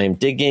digging. I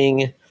don't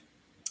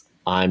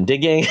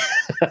see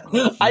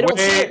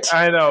it.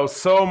 I know.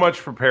 So much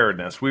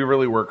preparedness. We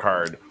really work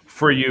hard.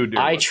 For you, dude.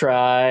 I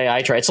try.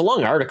 It's a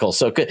long article,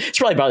 so it's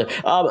probably bothered.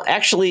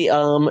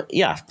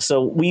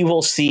 So we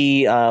will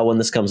see when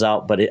this comes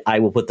out, but I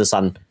will put this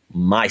on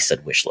my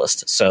said wish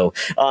list. So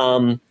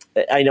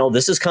I know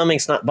this is coming.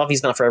 It's not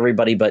Buffy's not for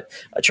everybody, but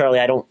Charlie,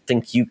 I don't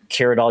think you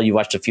care at all. You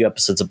watched a few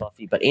episodes of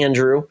Buffy, but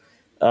Andrew,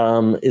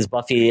 is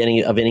Buffy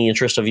any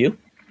interest of you?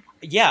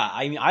 Yeah,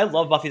 I mean, I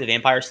love Buffy the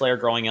Vampire Slayer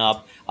growing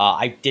up.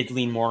 I did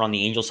lean more on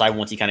the Angel side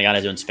once he kind of got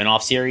his own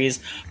spin-off series,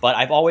 but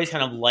I've always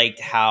kind of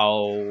liked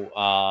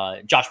how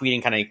Josh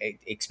Whedon kind of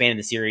expanded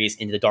the series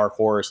into the Dark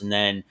Horse, and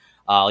then,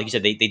 like you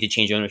said, they did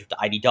change ownership to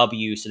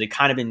IDW, so they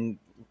kind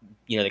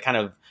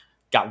of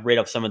got rid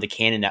of some of the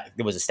canon that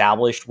was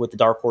established with the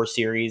Dark Horse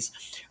series.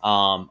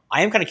 I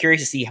am kind of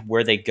curious to see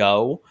where they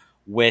go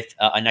with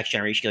a Next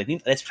Generation. I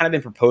think that's kind of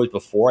been proposed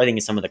before, I think,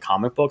 in some of the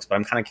comic books, but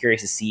I'm kind of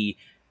curious to see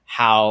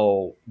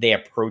how they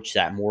approach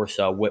that more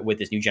so with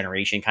this new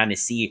generation, kind of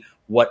see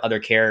what other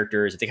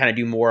characters, if they kind of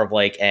do more of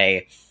like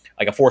a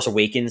Force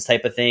Awakens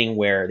type of thing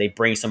where they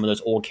bring some of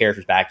those old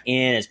characters back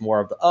in as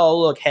more of the, oh,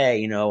 look,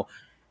 hey,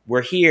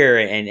 we're here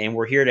and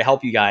we're here to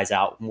help you guys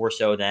out more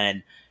so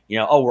than,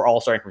 we're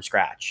all starting from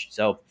scratch.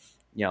 So,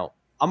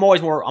 I'm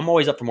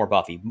always up for more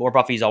Buffy. More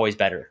Buffy is always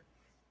better.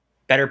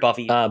 Better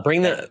Buffy.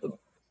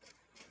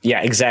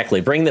 Yeah,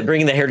 exactly. Bring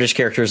the heritage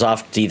characters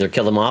off to either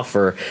kill them off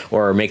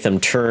or make them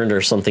turned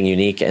or something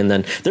unique. And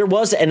then there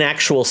was an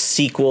actual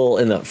sequel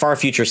in the far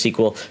future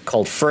sequel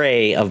called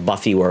Frey of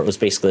Buffy, where it was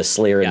basically a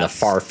Slayer in the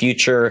far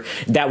future.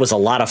 That was a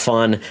lot of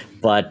fun,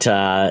 but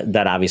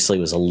that obviously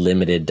was a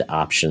limited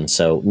option.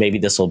 So maybe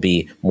this will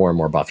be more and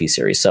more Buffy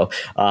series. So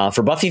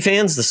for Buffy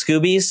fans, the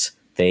Scoobies,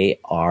 they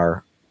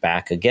are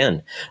back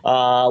again.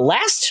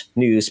 Last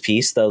news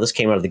piece, though, this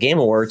came out of the Game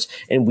Awards,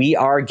 and we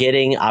are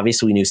getting,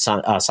 obviously we knew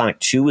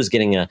Sonic 2 was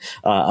getting a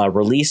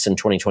release in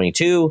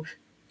 2022,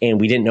 and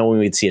we didn't know when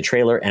we'd see a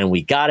trailer, and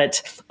we got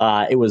it.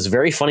 It was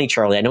very funny,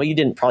 Charlie. I know you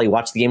didn't probably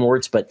watch the Game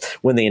Awards, but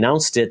when they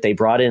announced it, they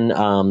brought in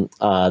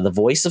the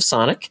voice of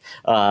Sonic,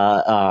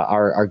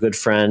 our good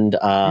friend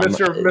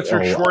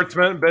Mr.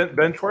 Schwartzman,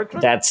 Ben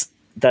Schwartzman.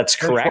 That's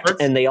correct.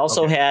 And they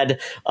also had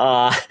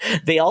Jim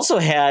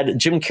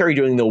Carrey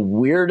doing the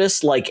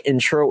weirdest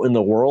intro in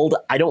the world.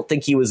 I don't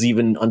think he was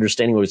even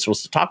understanding what he was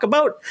supposed to talk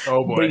about.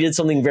 Oh boy. But he did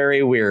something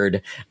very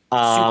weird.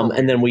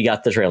 And then we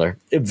got the trailer.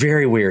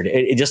 Very weird.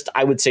 It just,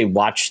 I would say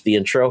watch the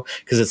intro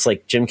because it's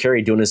like Jim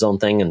Carrey doing his own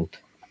thing, and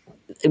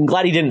I'm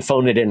glad he didn't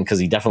phone it in because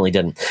he definitely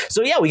didn't.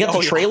 So yeah, we got the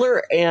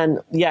trailer, and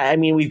I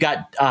mean, we've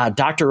got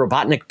Dr.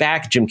 Robotnik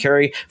back, Jim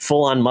Carrey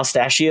full on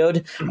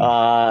mustachioed.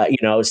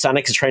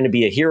 Sonic is trying to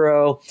be a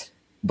hero,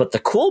 but the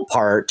cool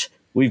part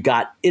we've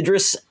got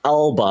Idris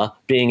Elba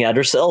being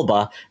Idris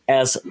Elba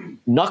as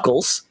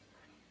Knuckles,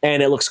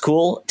 and it looks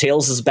cool.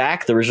 Tails is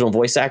back. The original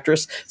voice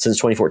actress since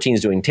 2014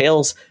 is doing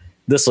Tails.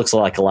 This looks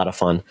like a lot of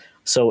fun.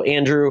 So,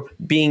 Andrew,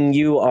 being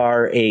you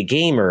are a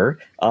gamer,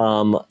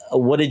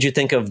 what did you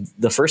think of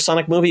the first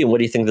Sonic movie, and what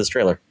do you think of this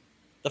trailer?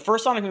 The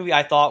first Sonic movie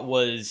I thought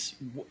was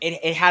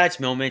it had its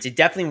moments. It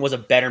definitely was a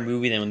better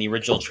movie than the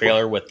original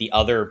trailer with the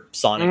other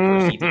Sonic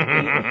versus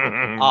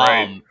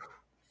Right.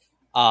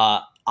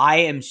 I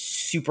am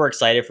super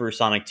excited for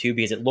Sonic 2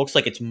 because it looks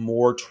like it's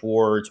more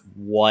towards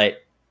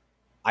what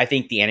I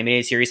think the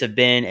animated series have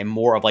been, and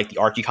more of like the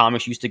Archie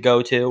comics used to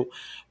go to,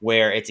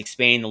 where it's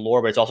expanding the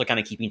lore, but it's also kind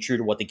of keeping true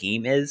to what the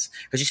game is.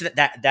 Because you see the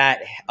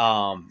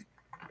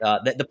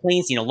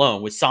plane scene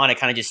alone, with Sonic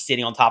kind of just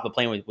sitting on top of the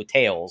plane with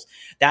Tails,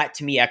 that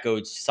to me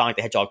echoed Sonic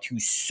the Hedgehog 2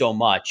 so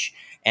much.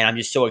 And I'm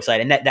just so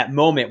excited. And that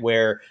moment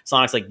where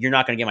Sonic's like, "You're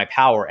not going to get my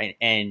power,"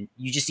 and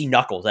you just see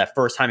Knuckles that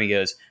first time he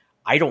goes,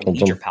 "I don't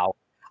need your power."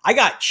 I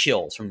got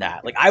chills from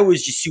that. Like, I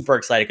was just super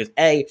excited because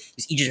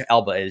this Idris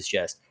Elba is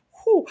just.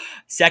 Whew.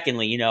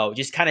 Secondly,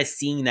 just kind of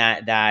seeing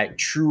that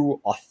true,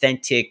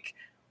 authentic,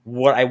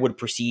 what I would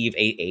perceive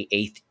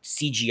a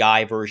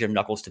CGI version of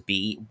Knuckles to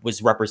be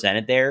was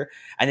represented there.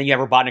 And then you have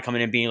Robotnik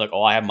coming in and being like,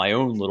 "Oh, I have my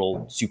own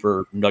little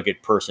super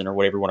nugget person," or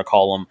whatever you want to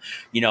call him,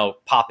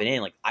 popping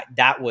in. Like, I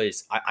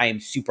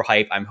am super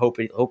hyped. I'm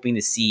hoping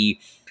to see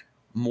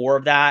more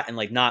of that, and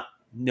like not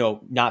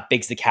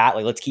Biggs the cat.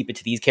 Like, let's keep it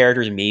to these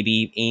characters, and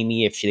maybe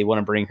Amy if they want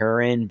to bring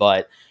her in.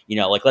 But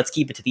let's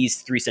keep it to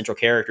these three central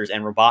characters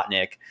and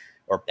Robotnik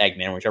or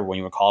Eggman, whichever one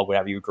you would call it,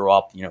 whatever you grew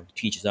up, to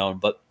each his own.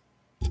 But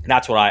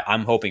that's what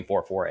I'm hoping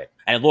for it.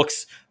 And it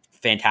looks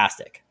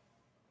fantastic.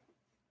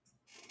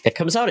 It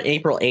comes out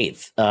April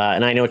 8th.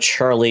 And I know,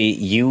 Charlie,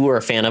 you were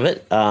a fan of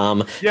it.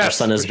 Yes, your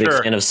son is a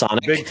big fan of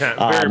Sonic. Big time.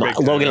 Very big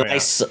time. Logan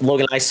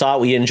and I saw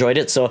it. We enjoyed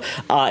it. So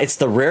it's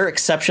the rare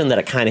exception that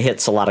it kind of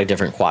hits a lot of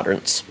different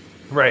quadrants.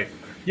 Right.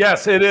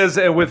 Yes, it is.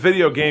 And with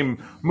video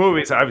game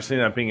movies, obviously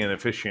not being an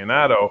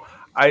aficionado,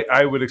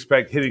 I would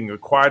expect hitting the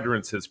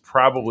quadrants is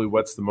probably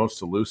what's the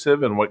most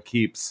elusive and what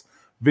keeps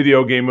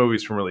video game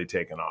movies from really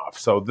taking off.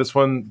 So this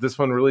one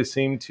really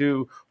seemed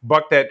to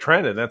buck that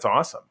trend, and that's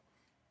awesome.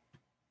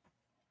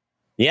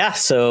 Yeah,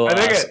 so I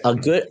think a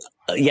good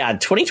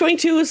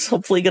 2022 is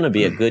hopefully going to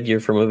be a good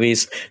year for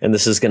movies, and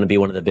this is going to be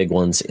one of the big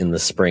ones in the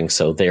spring.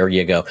 So there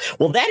you go.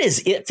 Well, that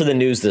is it for the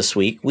news this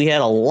week. We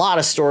had a lot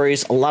of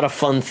stories, a lot of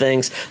fun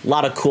things, a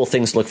lot of cool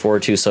things to look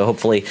forward to. So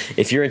hopefully,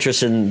 if you're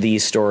interested in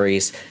these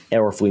stories,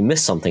 or if we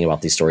missed something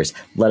about these stories,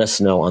 let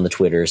us know on the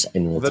Twitters,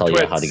 and we'll tell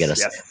you how to get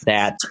us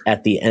that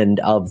at the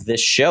end of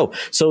this show.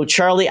 So,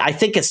 Charlie, I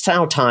think it's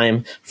now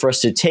time for us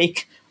to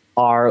take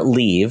our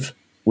leave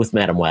with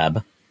Madam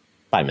Web.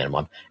 By Madam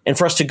Web, and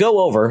for us to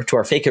go over to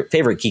our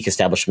favorite geek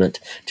establishment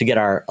to get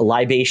our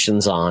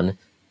libations on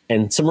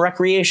and some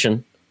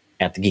recreation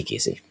at the Geek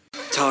Easy.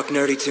 Talk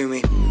nerdy to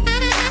me.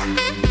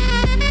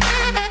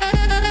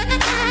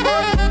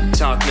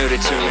 Talk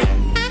nerdy to me.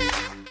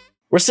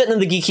 We're sitting in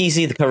the Geek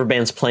Easy, the cover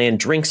band's playing,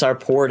 drinks are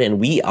poured, and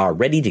we are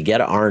ready to get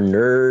our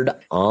nerd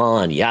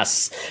on.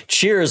 Yes.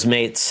 Cheers,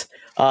 mates.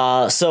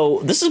 So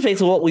this is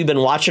basically what we've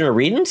been watching or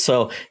reading.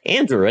 So,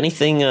 Andrew,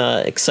 anything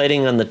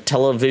exciting on the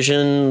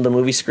television, the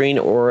movie screen,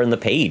 or in the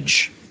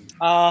page?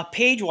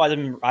 Page-wise,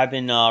 I've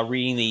been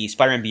reading the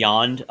Spider-Man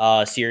Beyond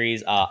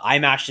series.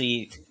 I'm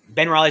actually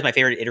Ben Reilly is my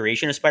favorite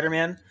iteration of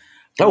Spider-Man.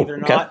 Believe it or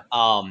not.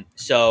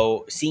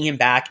 So seeing him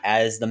back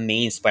as the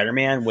main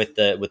Spider-Man with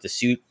the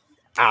suit,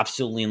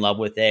 absolutely in love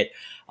with it.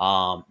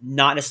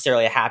 Not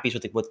necessarily happy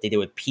with what they did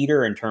with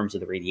Peter in terms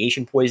of the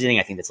radiation poisoning.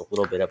 I think that's a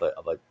little bit of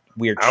a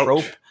weird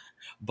trope.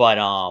 But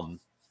no,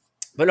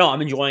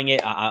 I'm enjoying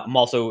it. I'm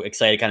also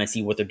excited to kind of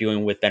see what they're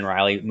doing with Ben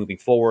Reilly moving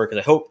forward,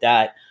 because I hope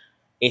that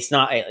it's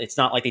not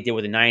like they did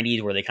with the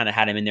 90s, where they kind of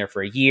had him in there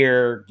for a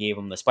year, gave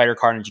him the Spider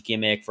Carnage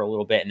gimmick for a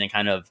little bit, and then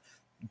kind of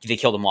they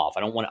killed him off.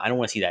 I don't want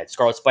to see that.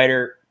 Scarlet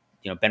Spider,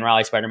 Ben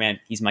Reilly Spider-Man,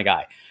 he's my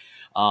guy.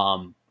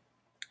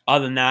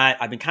 Other than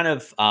that, I've been kind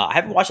of I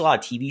haven't watched a lot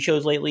of TV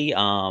shows lately.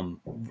 I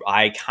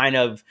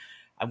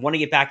want to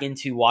get back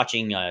into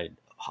watching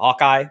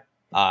Hawkeye.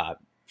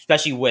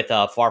 Especially with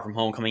Far From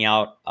Home coming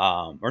out,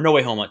 or No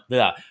Way Home.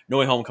 No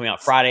Way Home coming out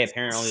Friday.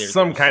 Apparently, there's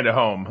some kind of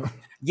home.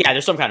 Yeah,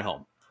 there's some kind of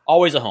home.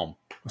 Always a home.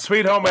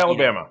 Sweet Home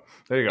Alabama.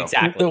 There you go.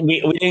 Exactly.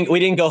 We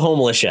didn't go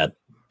homeless yet.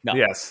 No.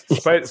 Yes,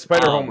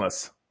 Spider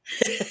Homeless.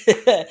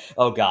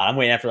 Oh God, I'm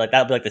waiting for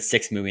that'll be like the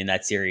 6th movie in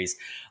that series.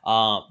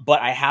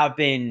 But I have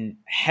been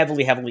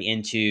heavily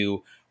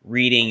into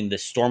reading the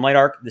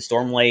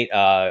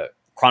Stormlight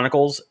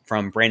Chronicles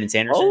from Brandon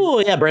Sanderson. Oh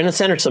yeah, Brandon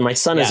Sanderson. My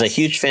son is a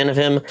huge fan of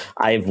him.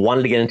 I've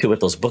wanted to get into it.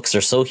 Those books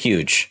are so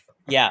huge.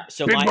 Yeah.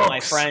 So my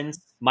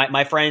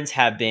friends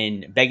have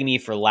been begging me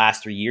for the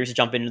last 3 years to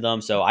jump into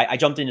them. So I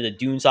jumped into the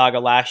Dune Saga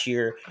last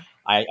year.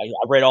 I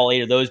read all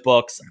 8 of those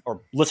books,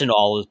 or listened to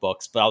all those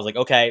books. But I was like,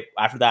 okay,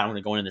 after that, I'm going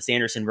to go into the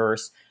Sanderson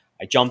verse.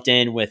 I jumped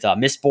in with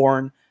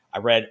Mistborn. I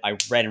read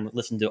and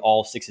listened to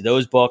all 6 of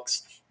those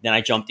books. Then I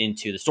jumped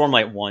into the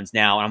Stormlight ones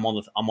now, and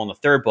I'm on the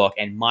 3rd book.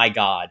 And my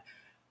God,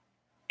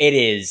 it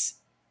is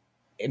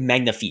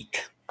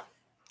magnifique.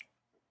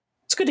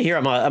 It's good to hear.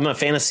 I'm a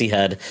fantasy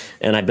head,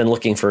 and I've been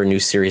looking for a new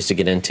series to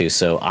get into,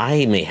 so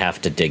I may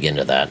have to dig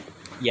into that.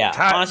 Yeah,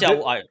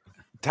 honestly,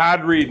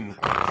 Todd reading.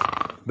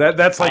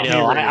 That's like I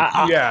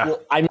know.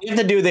 I need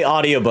to do the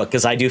audiobook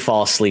because I do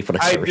fall asleep when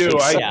I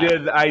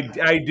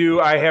do.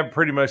 I have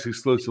pretty much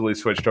exclusively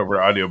switched over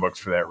to audiobooks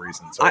for that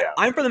reason. So yeah.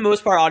 I'm for the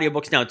most part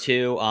audiobooks now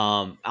too.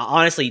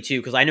 Honestly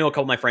too, because I know a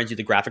couple of my friends do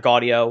the graphic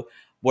audio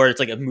where it's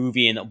like a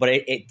movie, but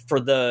it for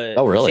the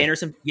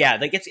Sanderson,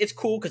 like it's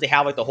cool because they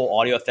have like the whole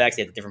audio effects.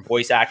 They have the different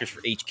voice actors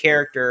for each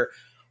character.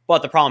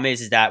 But the problem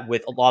is that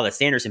with a lot of the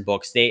Sanderson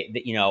books,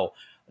 the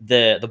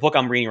book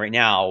I'm reading right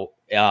now,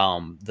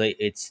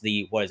 it's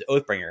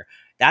Oathbringer.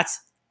 That's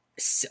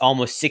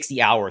almost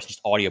 60 hours just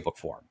audiobook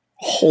form.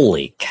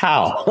 Holy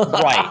cow!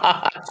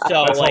 Right.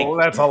 So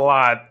that's a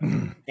lot.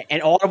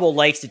 And Audible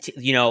likes to,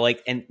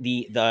 and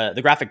the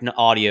graphic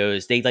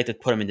audios, they like to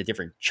put them into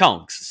different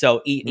chunks.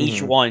 So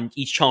each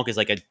chunk is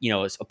like a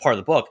part of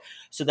the book.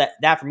 So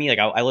that for me, like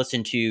I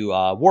listened to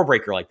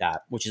Warbreaker like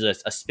that, which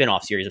is a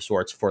spin-off series of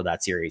sorts for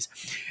that series,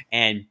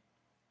 and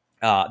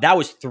that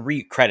was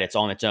 3 credits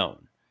on its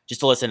own. Just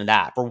to listen to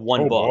that for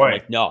one book. I'm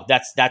like, no,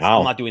 that's wow.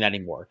 I'm not doing that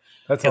anymore.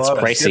 That's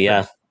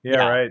pricey, yeah,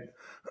 right.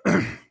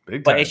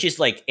 But it's just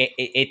like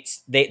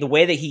it's the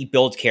way that he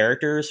builds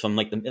characters from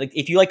like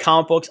if you like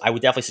comic books, I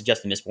would definitely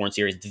suggest the Mistborn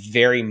series. It's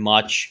very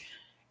much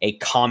a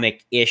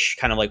comic-ish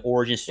kind of like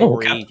origin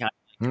story,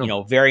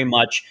 very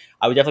much.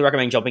 I would definitely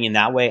recommend jumping in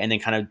that way, and then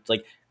kind of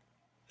like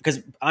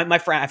because I've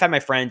had my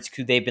friends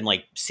who they've been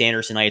like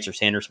Sandersonites or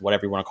Sanders,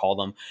 whatever you want to call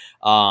them.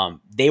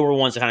 They were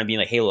ones that kind of being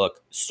like, hey,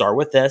 look, start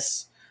with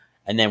this.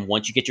 And then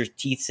once you get your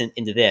teeth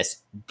into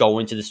this, go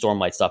into the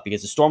Stormlight stuff,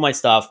 because the Stormlight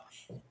stuff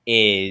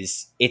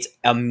it's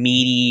a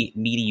meaty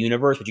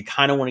universe, but you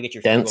kind of want to get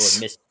your dense.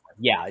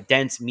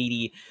 Dense,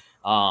 meaty.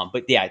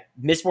 But yeah,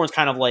 Mistborn's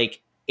kind of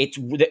like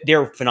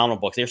they're phenomenal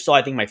books. They're still,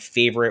 I think, my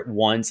favorite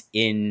ones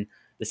in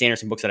the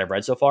Sanderson books that I've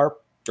read so far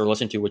or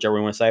listened to, whichever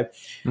you want to say.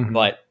 Mm-hmm.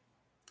 But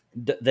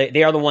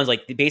they are the ones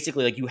like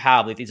basically like you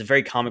have like it's a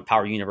very comic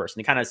power universe,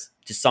 and they kind of,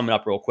 to sum it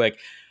up real quick,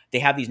 they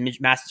have these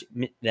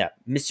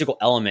mystical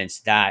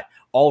elements that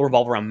all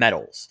revolve around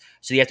metals.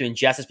 So you have to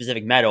ingest a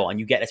specific metal and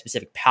you get a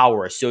specific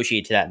power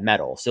associated to that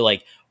metal. So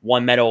like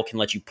one metal can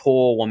let you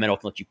pull, one metal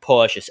can let you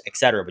push,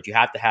 etc. But you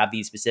have to have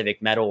these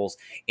specific metals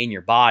in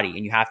your body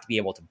and you have to be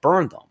able to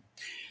burn them.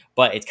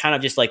 But it's kind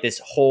of just like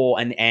this whole,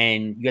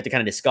 and you have to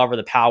kind of discover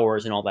the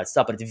powers and all that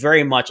stuff. But it's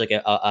very much like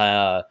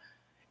a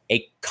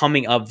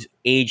coming of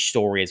age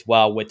story as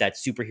well with that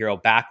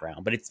superhero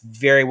background. But it's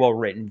very well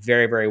written,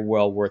 very, very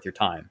well worth your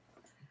time.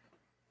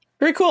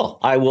 Very cool.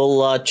 I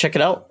will check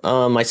it out.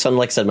 My son,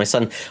 like I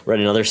said,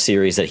 read another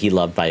series that he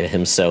loved by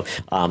him. So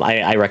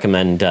I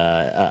recommend,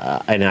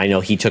 and I know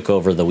he took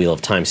over the Wheel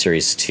of Time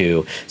series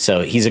too.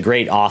 So he's a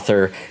great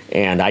author,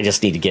 and I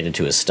just need to get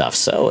into his stuff.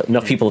 So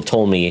enough people have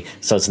told me,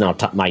 so it's now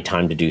my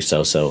time to do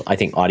so. So I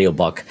think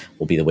audiobook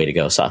will be the way to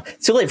go. So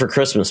it's too late for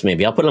Christmas,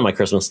 maybe. I'll put it on my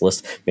Christmas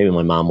list. Maybe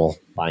my mom will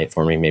buy it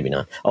for me. Maybe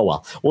not. Oh,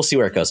 well, we'll see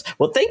where it goes.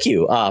 Well, thank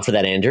you for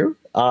that, Andrew.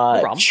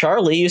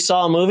 Charlie, you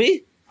saw a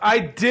movie? I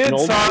did.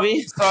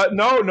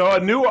 A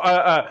new.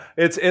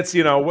 It's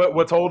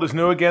what's old is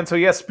new again. So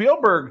yeah,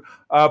 Spielberg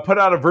put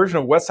out a version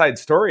of West Side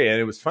Story, and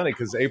it was funny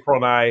because April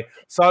and I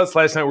saw this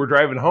last night. We're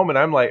driving home, and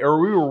I'm like, or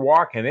we were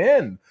walking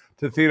in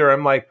to the theater.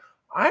 I'm like,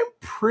 I'm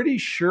pretty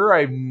sure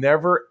I've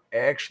never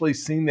actually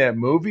seen that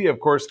movie. Of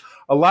course,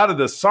 a lot of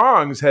the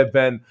songs have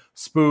been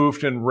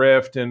spoofed and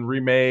riffed and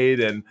remade.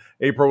 And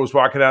April was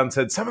walking out and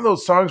said some of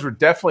those songs were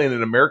definitely in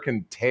An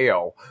American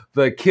Tail,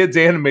 the kids'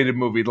 animated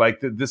movie, like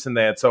this and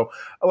that. So,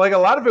 like, a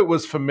lot of it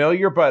was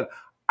familiar, but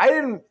I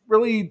didn't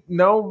really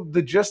know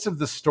the gist of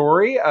the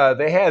story.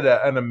 They had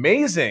an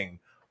amazing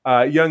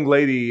young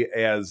lady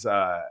as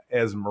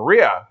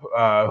Maria,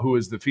 who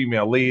is the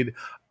female lead.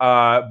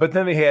 But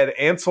then they had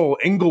Ansel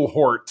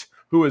Englehort,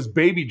 who is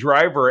Baby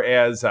Driver,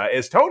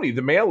 as Tony,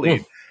 the male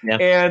lead. Yeah.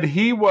 And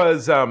he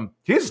was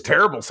he's a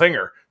terrible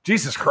singer.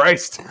 Jesus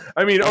Christ.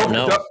 I mean,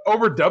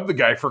 overdubbed the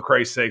guy, for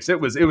Christ's sakes.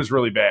 It was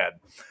really bad.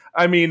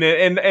 I mean,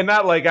 and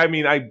not like, I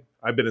mean,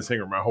 I've been a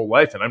singer my whole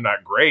life and I'm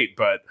not great,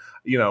 but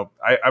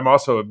I'm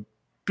also a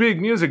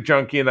big music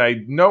junkie, and I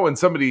know when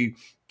somebody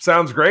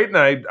sounds great, and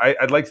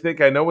I'd like to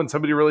think I know when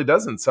somebody really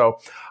doesn't. So,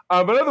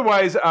 but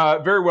otherwise,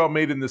 very well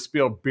made in the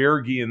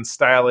Spielbergian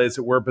style, as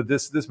it were. But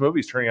this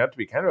movie's turning out to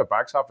be kind of a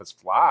box office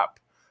flop,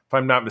 if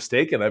I'm not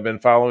mistaken. I've been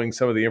following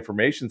some of the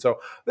information, so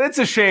it's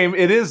a shame.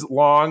 It is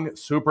long,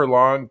 super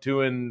long,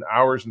 2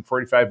 hours and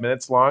 45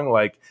 minutes long,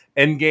 like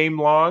Endgame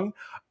long.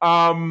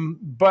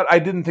 But I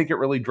didn't think it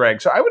really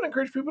dragged. So I would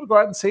encourage people to go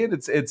out and see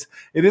it.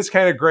 It is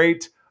kind of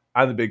great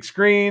on the big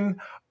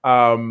screen.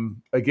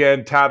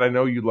 Again, Todd, I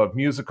know you love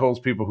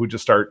musicals, people who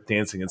just start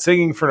dancing and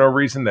singing for no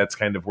reason. That's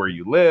kind of where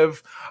you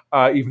live,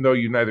 even though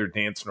you neither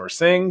dance nor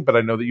sing, but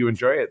I know that you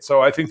enjoy it.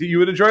 So I think that you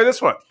would enjoy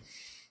this one.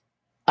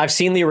 I've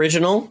seen the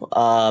original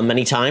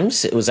many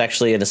times. It was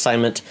actually an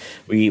assignment.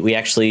 We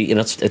actually,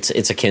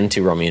 it's akin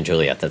to Romeo and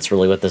Juliet. That's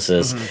really what this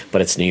is,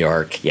 but it's New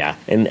York. Yeah.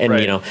 And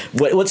Right.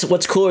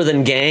 what's cooler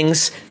than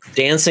gangs?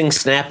 Dancing,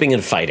 snapping,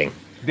 and fighting.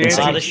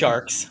 Dancing, The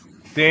sharks.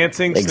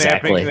 dancing,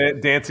 Exactly.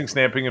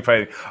 snapping, and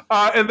fighting.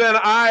 And then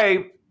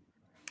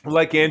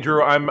like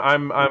Andrew,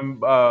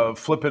 I'm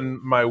flipping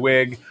my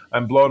wig.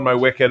 I'm blowing my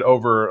wicked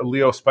over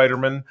Leo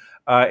Spiderman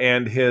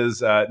and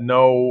his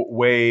No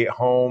Way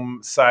Home,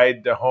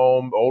 Side to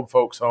Home, Old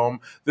Folks Home.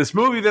 This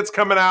movie that's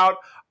coming out.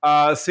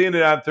 Seeing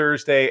it on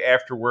Thursday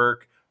after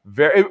work.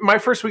 My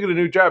first week at a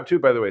new job too,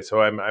 by the way.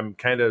 So I'm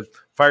kind of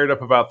fired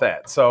up about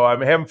that. So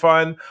I'm having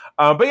fun.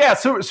 But yeah,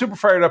 super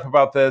fired up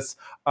about this.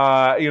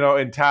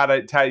 And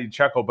Todd, you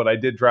chuckle, but I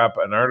did drop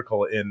an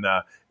article in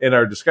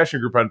our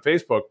discussion group on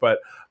Facebook. But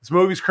this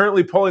movie's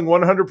currently pulling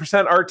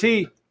 100%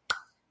 RT,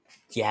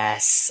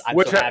 Yes, I'm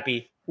Which so I-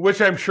 happy.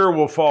 which I'm sure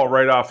will fall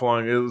right off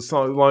as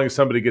long as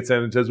somebody gets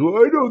in and says, "Well,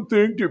 I don't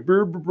think,"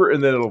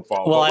 and then it'll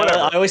fall. Well, But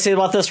whatever. I always say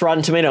about this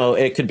Rotten Tomato,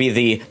 it could be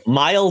the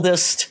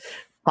mildest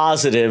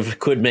positive,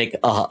 could make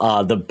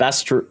the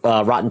best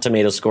Rotten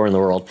Tomato score in the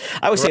world.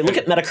 I always say, look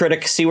at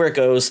Metacritic, see where it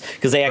goes,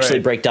 because they actually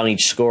Right. break down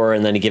each score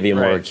and then give you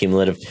more Right.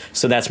 cumulative.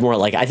 So that's more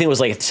like, I think it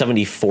was like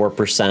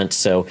 74%.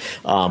 So,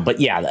 but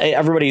yeah,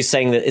 everybody's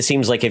saying that it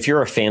seems like if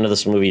you're a fan of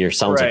this movie, it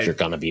sounds Right. like you're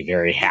going to be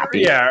very happy.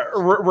 Yeah,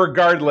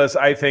 regardless,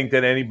 I think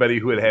that anybody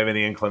who would have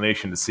any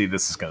inclination to see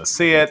this is going to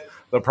see it.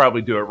 They'll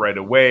probably do it right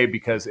away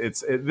because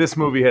this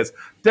movie has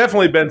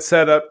definitely been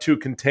set up to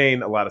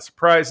contain a lot of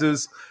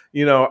surprises,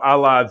 a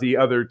la the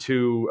other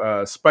two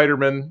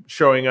Spider-Man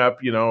showing up,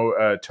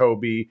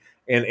 Toby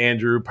and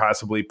Andrew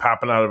possibly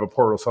popping out of a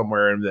portal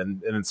somewhere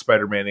and then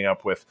Spider-Maning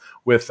up with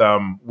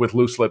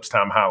Loose Lips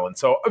Tom Holland.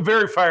 So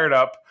very fired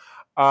up.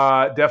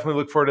 Definitely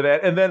look forward to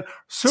that. And then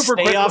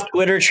Stay off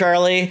Twitter,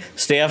 Charlie.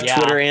 Stay off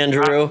Twitter,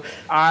 Andrew.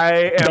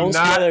 I am Don't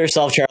not spoil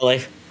yourself,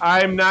 Charlie.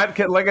 I'm not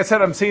like I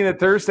said. I'm seeing it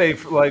Thursday,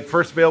 like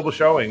first available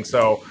showing.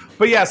 So,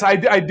 but yes, I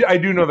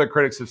do know that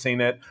critics have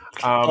seen it.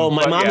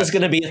 My mom is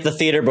going to be at the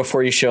theater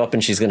before you show up,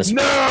 and she's going to.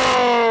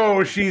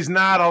 No, she's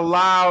not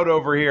allowed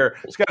over here.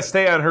 She's got to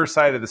stay on her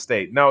side of the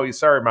state. No,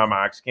 sorry, Mama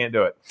Ox, can't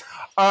do it.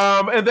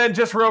 And then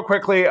just real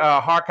quickly,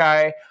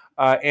 Hawkeye.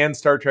 And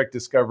Star Trek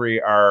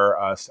Discovery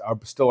are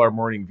still our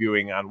morning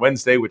viewing on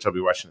Wednesday, which I'll be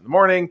watching in the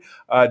morning.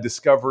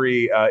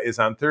 Discovery is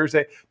on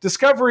Thursday.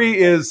 Discovery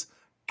is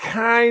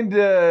kind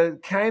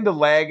of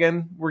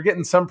lagging. We're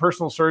getting some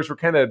personal stories. We're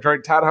kind of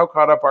Todd. How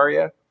caught up are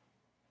you?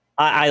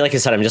 I like I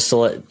said, I'm just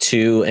still at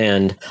 2,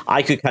 and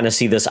I could kind of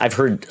see this. I've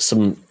heard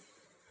some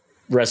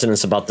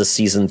resonance about this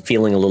season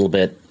feeling a little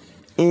bit.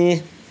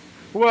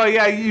 Well,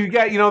 yeah, you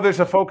got there's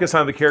a focus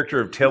on the character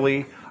of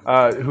Tilly.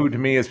 Who to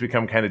me has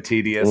become kind of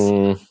tedious,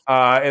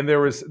 and there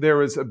was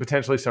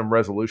potentially some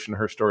resolution to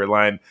her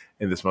storyline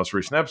in this most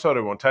recent episode.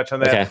 I won't touch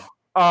on that. Okay.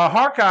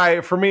 Hawkeye,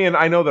 for me, and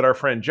I know that our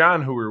friend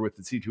John, who we were with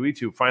the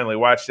C2E2, finally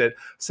watched it,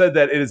 said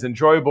that it is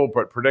enjoyable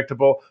but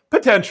predictable.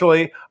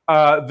 Potentially,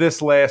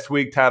 this last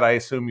week, Todd, I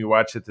assume you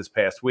watched it this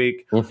past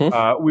week.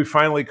 We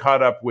finally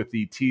caught up with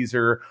the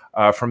teaser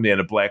from the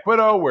end of Black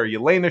Widow, where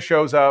Yelena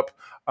shows up.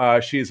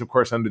 She is, of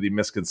course, under the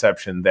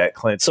misconception that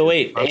Clint. So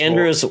wait,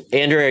 Andrew,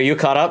 are you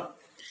caught up?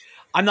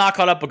 I'm not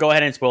caught up, but go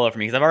ahead and spoil it for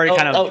me because I've already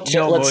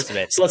know most of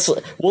it. So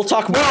we'll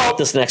talk about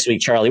this next week,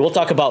 Charlie. We'll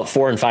talk about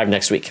 4 and 5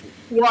 next week.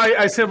 Well,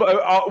 I said,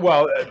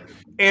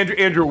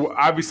 Andrew.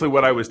 Obviously,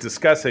 what I was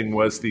discussing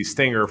was the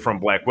stinger from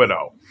Black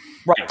Widow,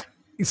 Right.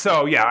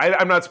 So yeah,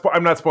 I'm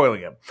not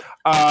spoiling him.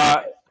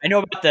 I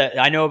know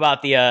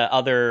about the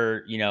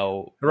other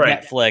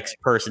Right. Netflix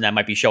person that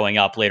might be showing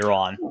up later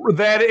on.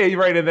 That is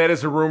right, and that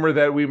is a rumor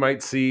that we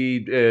might see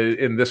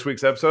in this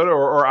week's episode,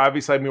 or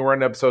obviously, we're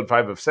on episode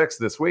 5 of 6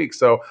 this week,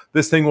 so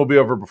this thing will be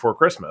over before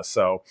Christmas.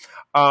 So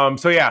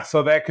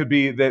that could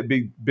be that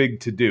big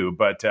to do,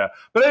 but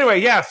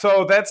anyway, yeah.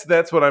 So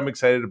that's what I'm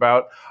excited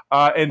about.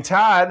 And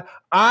Todd,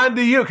 on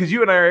to you because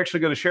you and I are actually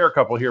going to share a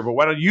couple here. But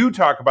why don't you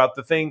talk about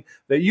the thing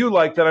that you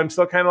like that I'm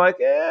still kind of like,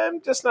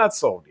 I'm just not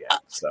sold yet.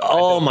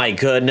 So My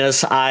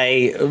goodness.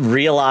 I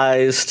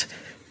realized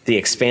The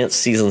Expanse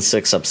Season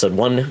 6, Episode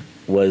 1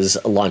 was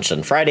launched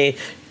on Friday.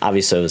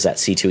 Obviously, it was at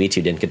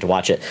C2E2, didn't get to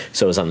watch it.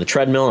 So it was on the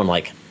treadmill. I'm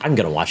like, I'm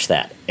going to watch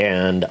that.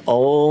 And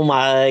oh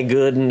my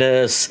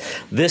goodness,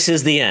 this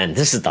is the end.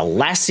 This is the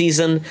last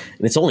season,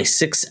 and it's only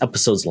 6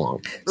 episodes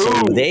long.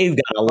 So they've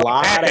got a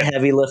lot of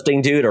heavy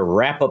lifting to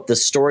wrap up the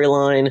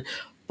storyline.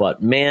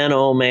 But man,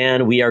 oh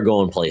man, we are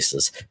going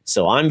places.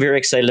 So I'm very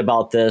excited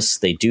about this.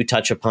 They do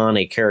touch upon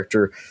a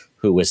character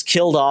who was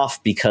killed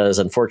off because,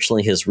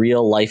 unfortunately, his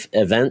real life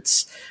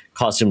events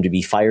caused him to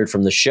be fired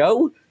from the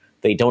show.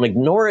 They don't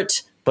ignore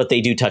it, but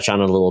they do touch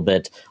on it a little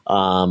bit.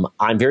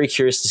 I'm very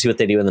curious to see what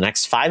they do in the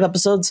next 5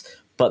 episodes.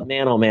 But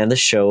man, oh man, this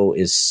show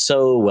is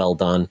so well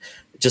done.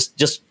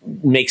 Just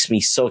makes me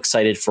so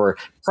excited for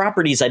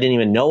properties I didn't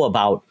even know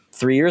about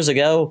 3 years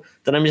ago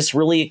that I'm just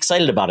really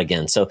excited about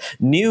again. So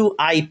new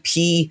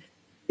IP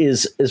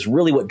is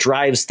really what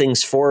drives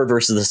things forward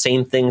versus the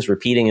same things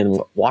repeating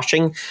and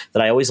washing.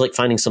 That I always like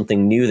finding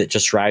something new that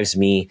just drives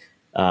me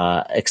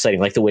exciting,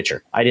 like The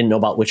Witcher. I didn't know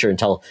about Witcher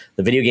until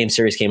the video game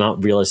series came out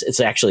and realized it's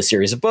actually a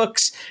series of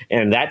books,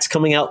 and that's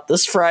coming out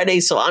this Friday.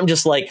 So I'm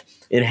just like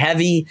in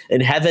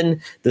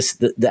heaven.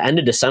 The end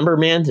of December,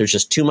 man. There's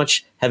just too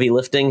much heavy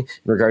lifting in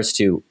regards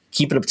to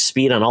keeping up to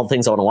speed on all the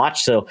things I want to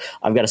watch. So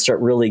I've got to start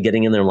really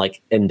getting in there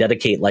and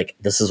dedicate, like,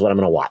 this is what I'm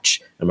going to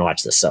watch. I'm going to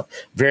watch this. So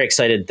very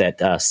excited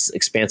that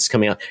Expanse is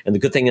coming out. And the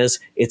good thing is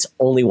it's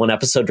only one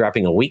episode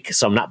dropping a week,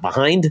 so I'm not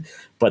behind.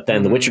 But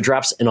then The Witcher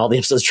drops and all the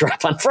episodes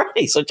drop on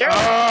Friday. So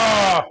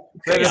that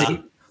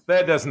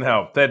doesn't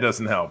help. That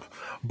doesn't help.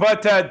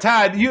 But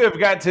Todd, you have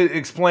got to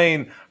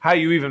explain how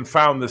you even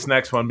found this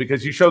next one,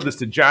 because you showed this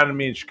to John and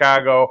me in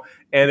Chicago,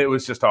 and it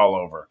was just all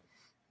over.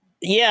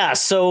 Yeah,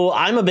 so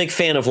I'm a big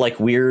fan of like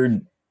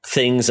weird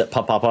things that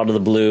pop up out of the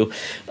blue.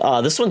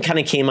 This one kind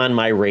of came on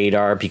my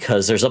radar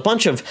because there's a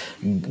bunch of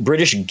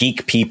British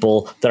geek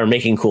people that are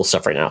making cool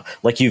stuff right now.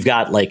 Like you've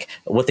got like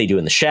What They Do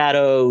in the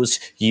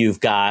Shadows. You've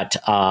got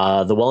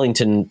the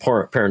Wellington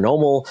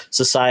Paranormal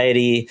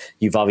Society.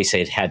 You've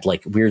obviously had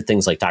like weird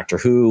things like Doctor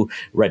Who,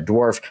 Red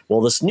Dwarf.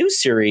 Well, this new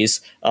series,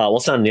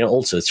 it's not an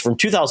old, so it's from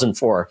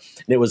 2004.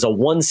 And it was a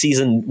one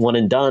season, one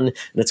and done. And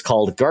it's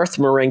called Garth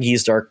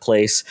Marenghi's Dark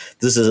Place.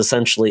 This is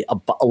essentially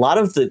a lot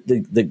of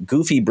the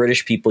goofy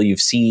British people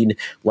you've seen,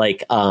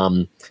 like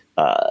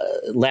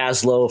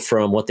Laszlo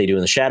from What They Do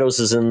in the Shadows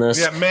is in this.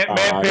 Yeah, Matt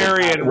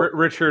Berry and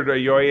Richard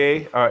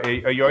Ayoade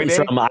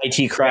from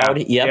IT Crowd.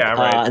 Yeah, yep. yeah,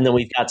 right. And then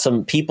we've got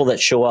some people that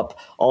show up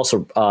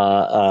also.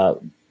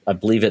 I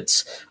believe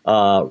is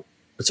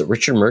it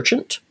Richard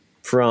Merchant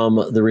from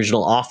the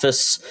original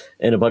Office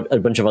and a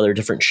bunch of other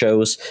different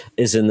shows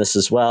is in this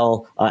as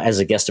well as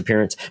a guest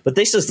appearance. But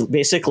this is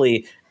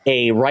basically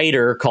a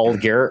writer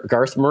called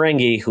Garth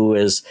Marenghi, who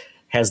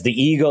has the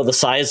ego the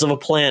size of a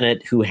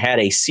planet, who had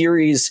a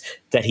series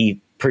that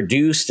he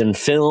produced and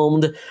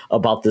filmed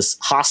about this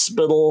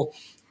hospital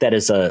that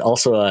is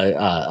also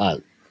a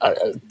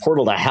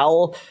portal to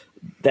hell,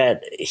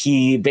 that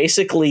he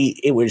basically,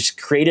 it was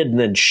created and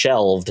then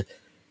shelved.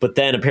 But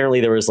then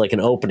apparently there was like an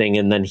opening,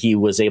 and then he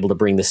was able to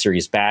bring the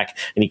series back.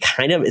 And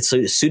it's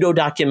a pseudo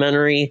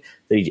documentary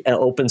that he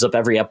opens up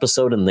every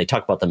episode, and they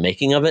talk about the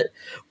making of it.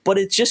 But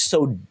it's just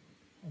so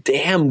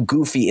damn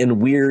goofy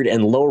and weird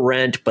and low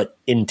rent, but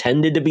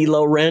intended to be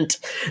low rent,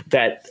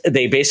 that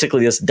they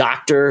basically, this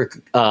doctor,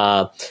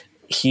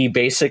 he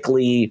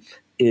basically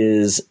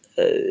is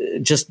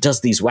just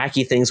does these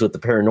wacky things with the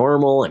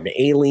paranormal and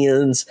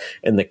aliens,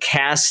 and the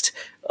cast,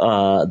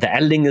 the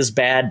editing is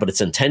bad, but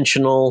it's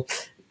intentional.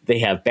 They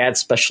have bad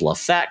special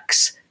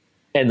effects,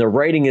 and the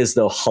writing is,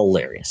 though,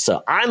 hilarious.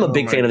 So I'm a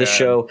big fan of this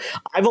show.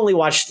 I've only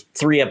watched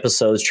 3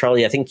 episodes.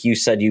 Charlie, I think you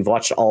said you've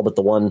watched all but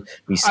the one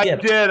we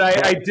skipped.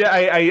 I did.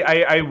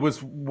 I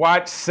was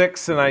watched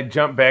 6 and I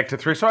jumped back to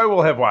 3, so I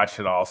will have watched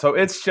it all. So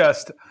it's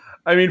just,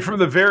 I mean, from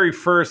the very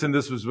first, and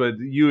this was what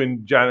you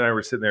and John and I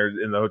were sitting there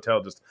in the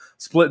hotel just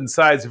splitting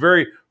sides. The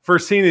very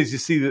first scene is you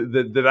see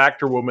the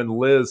doctor woman,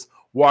 Liz,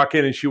 walk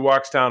in, and she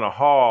walks down a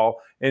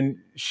hall, and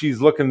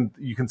she's looking,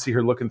 you can see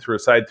her looking through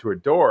a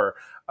door.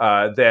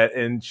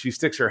 And she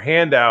sticks her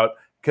hand out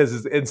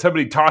and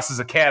somebody tosses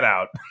a cat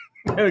out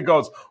and it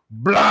goes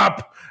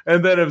blop,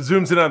 and then it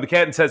zooms in on the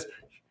cat and says,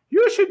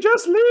 "You should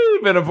just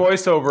leave," in a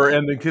voiceover,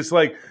 and the kid's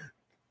like,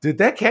 "Did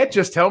that cat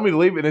just tell me to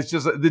leave?" And it's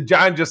just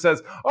John just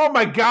says, "Oh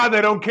my God,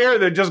 they don't care.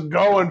 They're just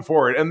going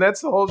for it." And that's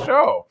the whole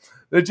show.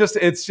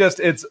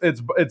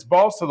 It's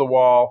balls to the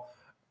wall.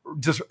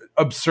 Just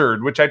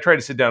absurd, which I try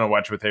to sit down and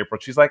watch with April.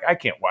 She's like, "I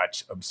can't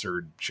watch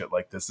absurd shit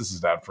like this. This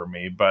is not for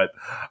me." But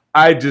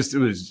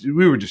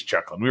we were just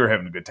chuckling. We were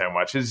having a good time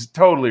watching. It's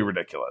totally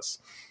ridiculous.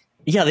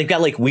 Yeah, they've got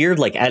like weird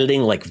like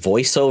editing, like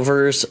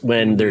voiceovers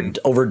when they're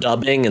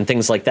overdubbing and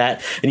things like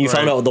that. And you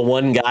found out the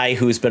one guy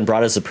who's been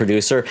brought as a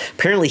producer,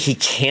 apparently he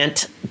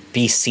can't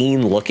be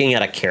seen looking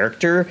at a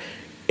character,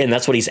 and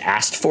that's what he's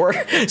asked for.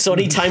 So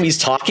anytime he's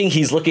talking,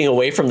 he's looking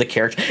away from the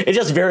character. It's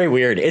just very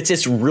weird.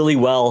 It's really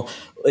well.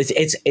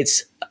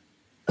 It's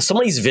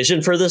somebody's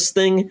vision for this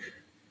thing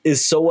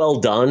is so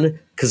well done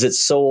because it's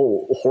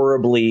so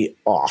horribly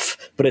off,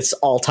 but it's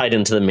all tied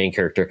into the main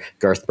character,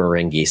 Garth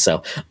Marenghi.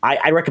 So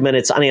I recommend it.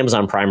 It's on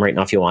Amazon Prime right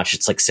now. If you watch,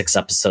 it's like 6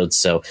 episodes.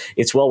 So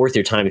it's well worth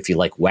your time if you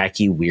like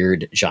wacky,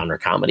 weird genre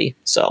comedy.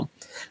 So,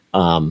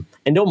 and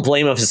don't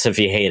blame us if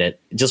you hate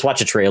it. Just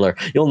watch a trailer.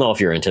 You'll know if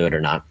you're into it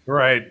or not.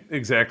 Right.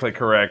 Exactly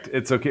correct.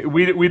 It's okay.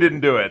 We didn't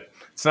do it.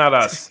 It's not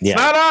us. It's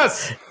not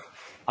us.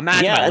 And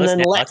then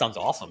that sounds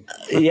awesome.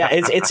 Yeah,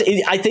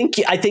 I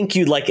think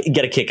you'd like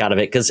get a kick out of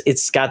it because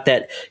it's got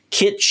that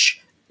kitsch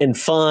and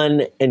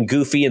fun and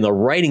goofy, and the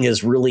writing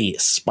is really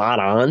spot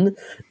on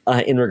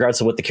in regards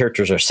to what the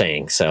characters are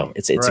saying. So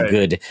it's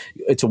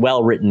a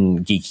well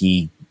written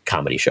geeky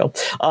comedy show.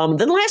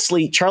 Then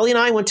lastly, Charlie and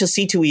I went to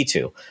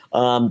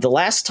C2E2. The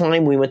last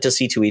time we went to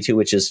C2E2,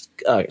 which is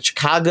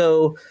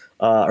Chicago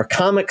or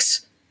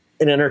Comics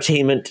and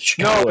Entertainment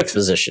Chicago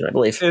Exposition, I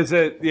believe. Is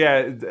it?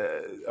 Yeah.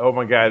 Oh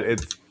my God!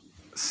 It's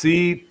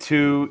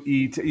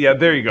C2E2. Yeah,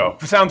 there you go.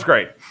 Sounds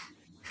great.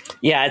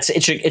 Yeah, it's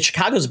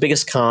Chicago's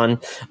biggest con.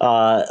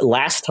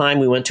 Last time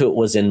we went to it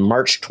was in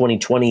March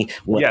 2020,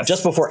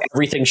 just before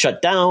everything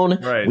shut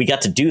down. Right. We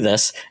got to do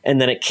this, and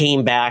then it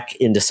came back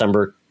in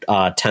December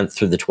 10th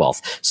through the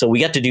 12th. So we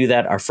got to do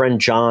that. Our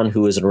friend John,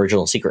 who is an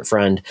original secret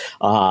friend,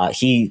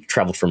 he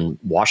traveled from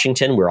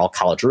Washington. We're all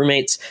college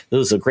roommates. It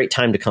was a great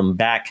time to come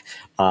back.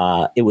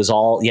 It was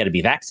all, you had to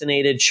be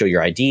vaccinated, show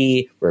your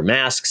ID, wear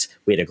masks.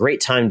 We had a great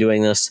time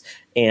doing this.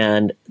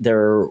 And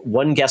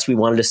one guest we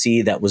wanted to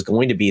see that was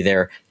going to be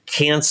there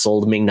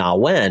canceled, Ming-Na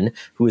Wen,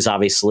 who is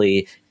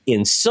obviously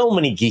in so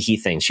many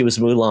geeky things. She was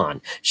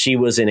Mulan. She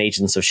was in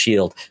Agents of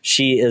S.H.I.E.L.D.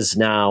 She is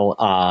now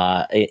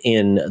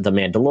in The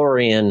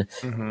Mandalorian.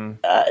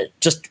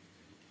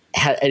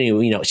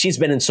 Anyway, she's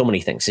been in so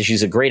many things.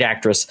 She's a great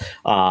actress,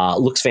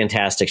 looks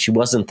fantastic. She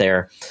wasn't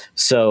there.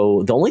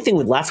 So the only thing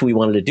left we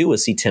wanted to do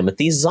was see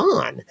Timothy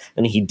Zahn.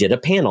 And he did a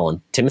panel.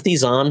 And Timothy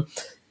Zahn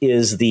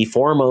is the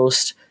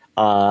foremost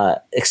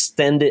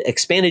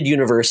expanded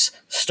universe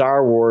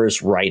Star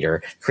Wars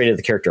writer, created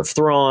the character of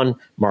Thrawn,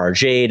 Mara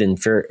Jade, and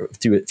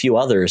a few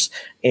others.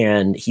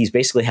 And he's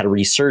basically had a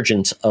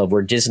resurgence of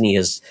where Disney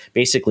has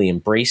basically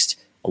embraced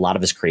a lot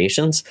of his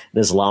creations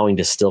and is allowing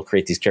to still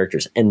create these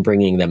characters and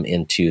bringing them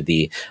into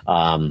the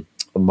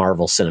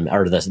Marvel cinema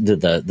or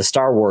the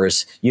Star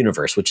Wars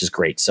universe, which is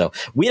great. So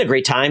we had a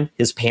great time.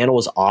 His panel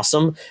was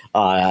awesome.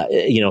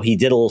 He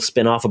did a little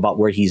spin off about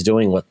where he's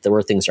doing,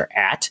 where things are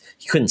at.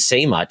 He couldn't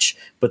say much,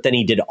 but then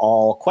he did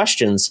all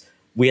questions.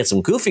 We had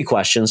some goofy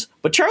questions,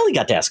 but Charlie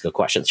got to ask a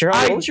question.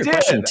 Charlie, what was your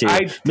question to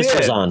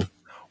Mr. Zahn?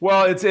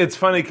 Well, it's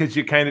funny because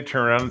you kind of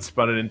turn around and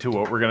spun it into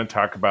what we're going to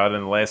talk about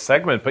in the last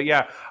segment. But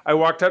yeah, I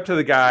walked up to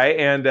the guy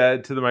and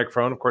to the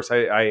microphone. Of course,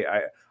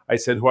 I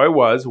said who I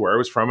was, where I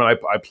was from, and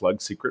I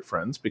plugged Secret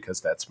Friends because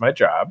that's my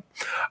job.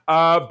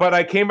 But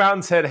I came out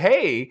and said,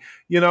 hey,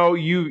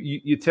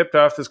 you tipped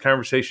off this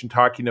conversation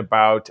talking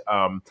about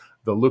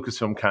the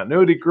Lucasfilm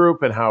Continuity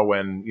Group and how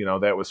when,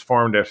 that was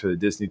formed after the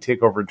Disney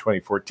takeover in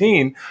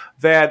 2014,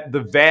 that the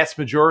vast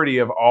majority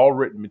of all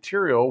written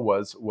material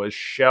was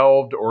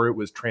shelved or it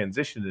was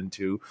transitioned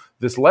into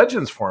this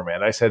Legends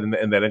format. I said,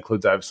 and that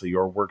includes obviously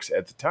your works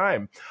at the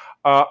time.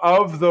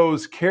 Of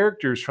those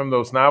characters from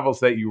those novels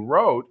that you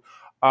wrote,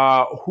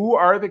 who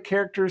are the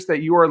characters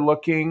that you are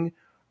looking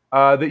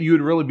that you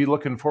would really be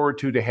looking forward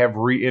to have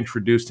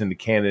reintroduced into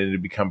canon and to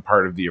become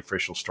part of the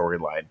official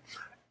storyline?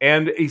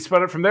 And he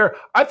spun it from there.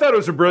 I thought it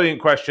was a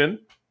brilliant question.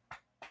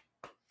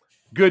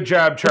 Good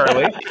job,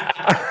 Charlie.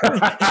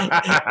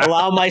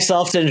 Allow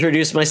myself to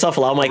introduce myself.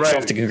 Allow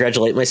myself to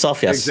congratulate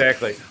myself. Yes,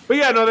 exactly. But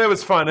yeah, no, that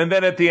was fun. And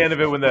then at the end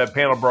of it, when the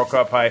panel broke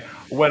up, I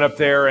went up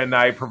there and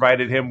I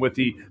provided him with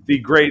the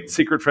great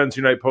Secret Friends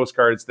Unite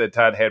postcards that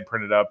Todd had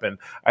printed up. And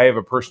I have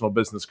a personal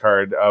business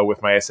card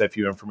with my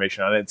SFU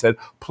information on it. It said,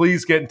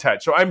 please get in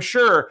touch. So I'm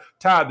sure,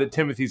 Todd, that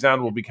Timothy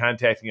Zahn will be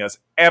contacting us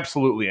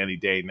absolutely any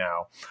day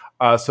now.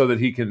 So that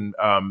he can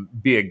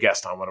be a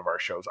guest on one of our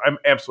shows. I'm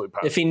absolutely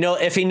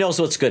positive. If he knows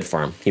what's good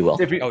for him, he will.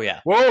 Oh yeah.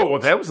 Whoa, well,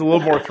 that was a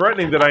little more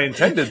threatening than I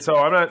intended. So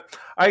I'm not.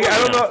 I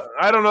don't know.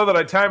 I don't know that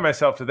I tie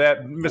myself to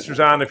that, Mr.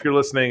 Zahn. If you're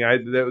listening,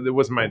 that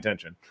wasn't my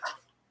intention.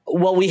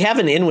 Well, we have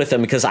an in with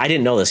him because I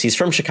didn't know this. He's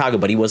from Chicago,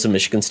 but he was a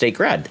Michigan State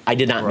grad. I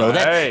did not know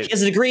that. He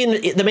has a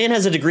degree the man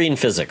has a degree in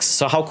physics.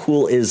 So how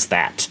cool is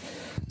that?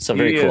 So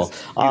very cool.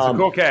 He's a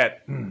cool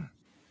cat.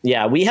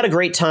 Yeah, we had a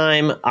great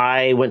time.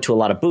 I went to a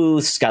lot of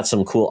booths, got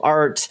some cool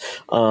art,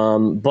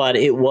 but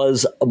it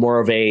was more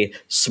of a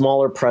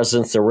smaller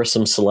presence. There were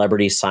some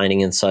celebrities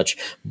signing and such,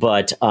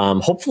 but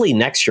hopefully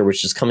next year,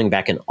 which is coming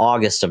back in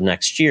August of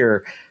next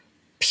year,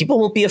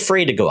 people won't be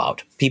afraid to go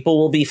out. People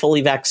will be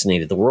fully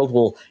vaccinated. The world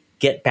will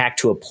get back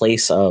to a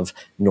place of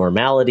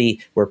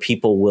normality where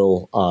people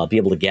will be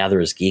able to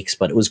gather as geeks.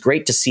 But it was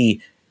great to see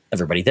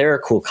everybody there,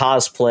 cool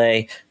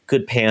cosplay,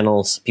 good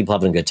panels, people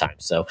having a good time.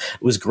 So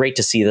it was great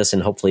to see this,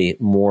 and hopefully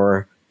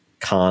more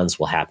cons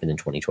will happen in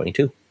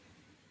 2022.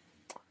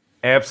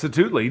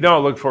 Absolutely. No,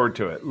 look forward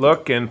to it.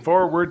 Looking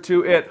forward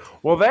to it.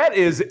 Well, that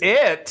is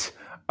it.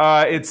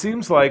 It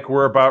seems like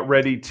we're about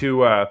ready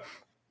to,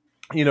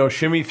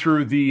 shimmy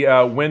through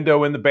the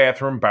window in the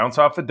bathroom, bounce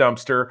off the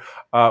dumpster,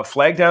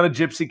 flag down a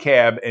gypsy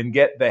cab, and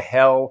get the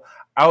hell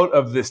out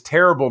of this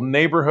terrible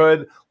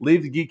neighborhood,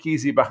 leave the Geek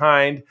Easy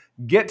behind,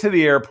 get to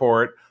the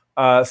airport,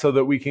 so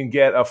that we can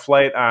get a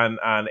flight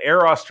on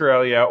Air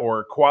Australia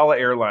or Koala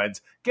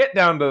Airlines, get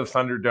down to the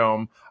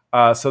Thunderdome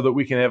so that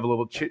we can have a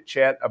little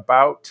chit-chat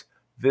about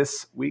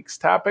this week's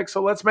topic.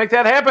 So let's make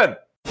that happen.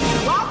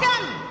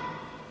 Welcome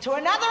to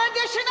another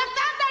edition of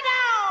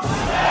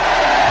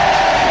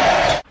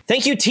Thunderdome!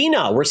 Thank you,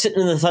 Tina. We're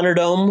sitting in the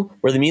Thunderdome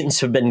where the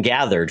mutants have been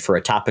gathered for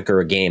a topic or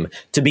a game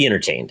to be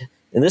entertained.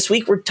 And this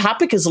week, our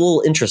topic is a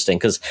little interesting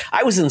because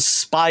I was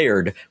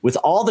inspired with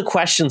all the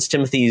questions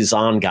Timothy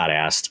Zahn got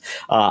asked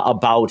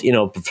about,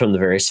 from the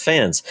various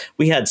fans.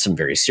 We had some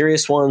very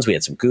serious ones. We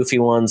had some goofy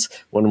ones.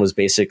 One was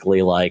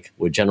basically like,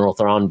 would General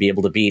Thrawn be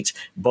able to beat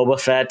Boba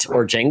Fett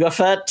or Jango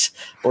Fett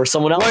or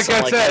someone else?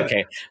 Like I said,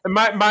 okay.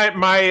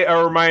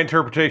 My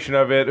interpretation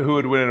of it, who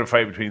would win in a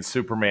fight between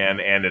Superman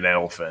and an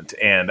elephant?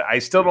 And I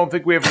still don't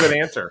think we have a good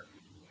answer.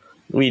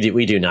 We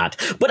do not.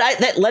 But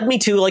that led me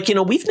to, like,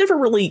 we've never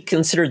really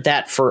considered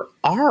that for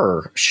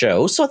our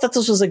show. So I thought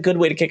this was a good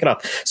way to kick it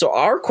off. So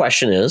our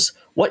question is,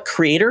 what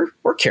creator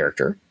or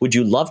character would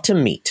you love to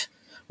meet?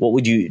 What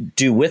would you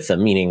do with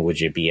them? Meaning, would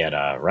you be at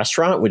a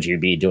restaurant? Would you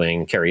be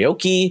doing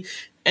karaoke?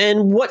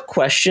 And what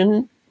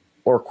question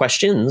or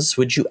questions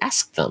would you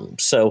ask them?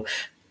 So,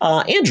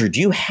 Andrew, do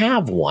you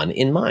have one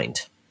in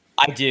mind?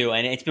 I do.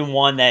 And it's been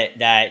one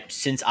that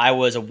since I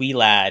was a wee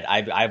lad,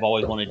 I've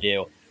always wanted to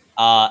do.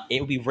 It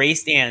would be Ray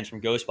Stantz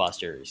from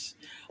Ghostbusters.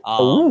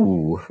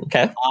 Ooh,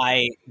 okay.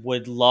 I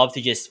would love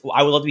to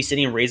be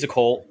sitting in Ray's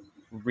Occult,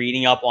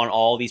 reading up on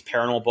all these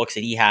paranormal books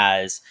that he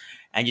has,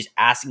 and just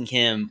asking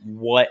him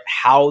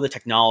how the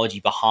technology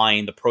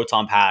behind the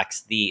proton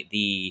packs,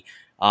 the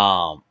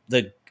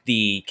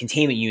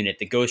containment unit,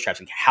 the ghost traps,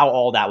 like how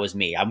all that was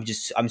made.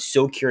 I'm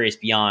so curious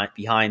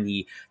behind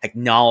the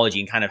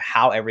technology and kind of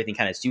how everything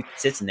kind of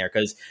sits in there,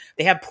 because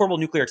they have portable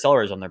nuclear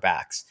accelerators on their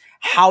backs.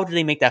 How do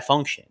they make that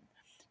function?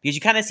 Because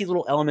you kind of see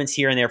little elements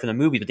here and there from the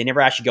movie, but they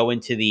never actually go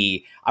into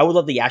I would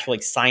love the actual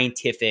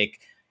scientific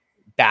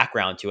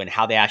background to it and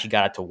how they actually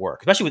got it to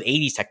work, especially with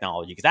 80s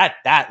technology, because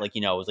that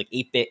was like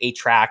 8-bit 8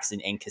 tracks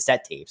and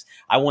cassette tapes.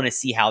 I want to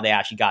see how they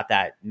actually got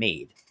that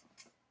made.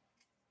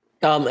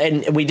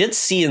 And we did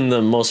see in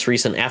the most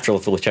recent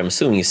Afterlife, which I'm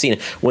assuming you've seen,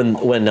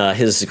 when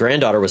his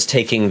granddaughter was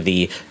taking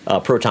the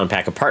proton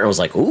pack apart, and I was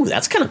like, ooh,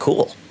 that's kind of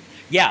cool.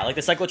 Yeah, like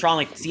the cyclotron,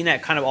 like seeing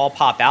that kind of all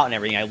pop out and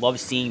everything. I love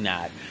seeing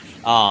that.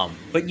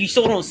 But you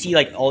still don't see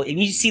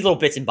you see little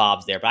bits and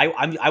bobs there. But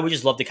I would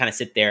just love to kind of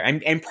sit there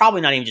and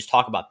probably not even just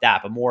talk about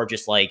that, but more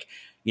just the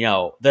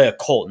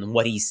occult and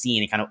what he's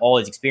seen and kind of all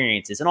his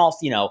experiences, and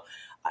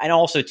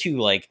also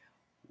too,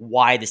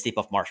 why the Stay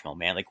Puft Marshmallow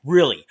Man? Like,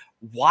 really,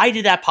 why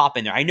did that pop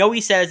in there? I know he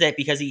says that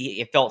because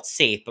it felt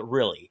safe, but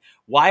really,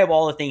 why of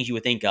all the things you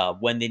would think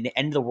of when the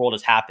end of the world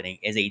is happening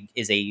is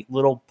a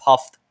little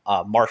puffed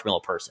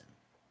marshmallow person?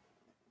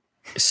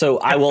 So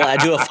I will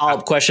do a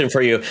follow-up question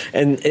for you,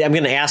 and I'm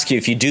going to ask you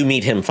if you do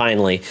meet him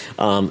finally,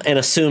 and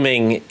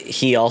assuming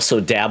he also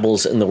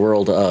dabbles in the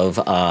world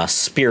of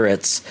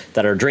spirits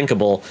that are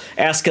drinkable,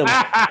 ask him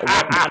what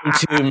got him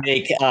to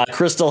make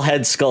Crystal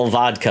Head Skull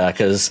vodka,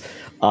 because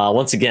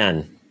once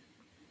again,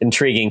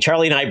 intriguing.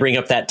 Charlie and I bring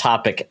up that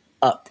topic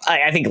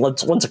I think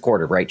once a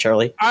quarter, right,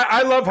 Charlie?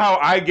 I love how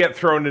I get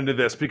thrown into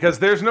this because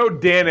there's no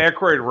Dan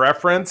Aykroyd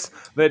reference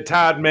that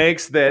Todd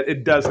makes that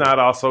it does not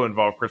also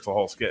involve Crystal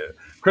Holskin.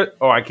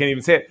 Oh, I can't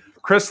even say it.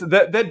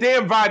 That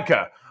damn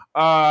vodka.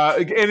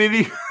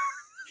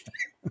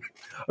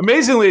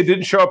 Amazingly, it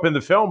didn't show up in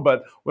the film,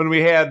 but when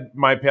we had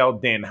my pal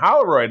Dan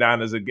Holroyd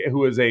on,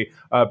 who is a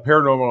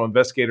paranormal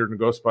investigator and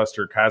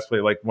Ghostbuster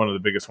cosplay, like one of the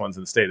biggest ones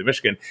in the state of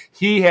Michigan,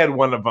 he had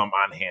one of them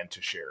on hand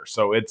to share.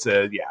 So it's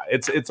a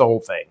whole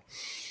thing.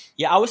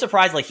 Yeah, I was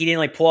surprised he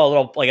didn't pull a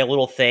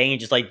little thing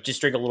and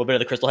just drink a little bit of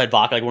the Crystal Head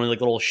vodka, like one of the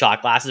little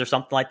shot glasses or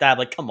something like that.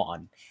 Like, come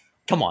on,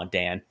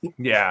 Dan.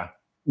 Yeah.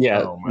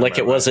 Yeah,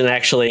 it wasn't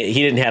actually.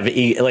 He didn't have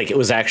it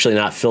was actually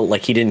not filled.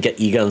 Like he didn't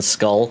get Egon's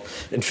skull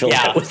and fill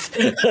it with.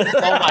 Oh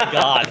my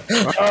god!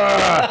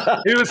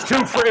 It was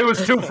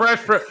too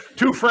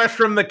fresh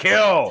from the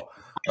kill.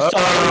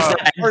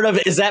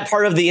 Is that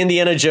part of the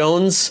Indiana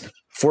Jones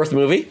fourth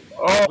movie?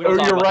 Oh,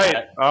 you're right.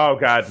 That. Oh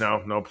god,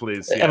 no,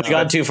 please. Have you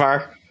gone too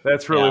far?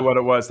 That's really what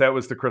it was. That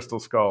was the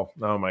crystal skull.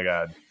 Oh my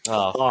god.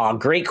 Oh,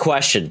 great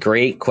question.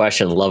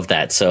 Love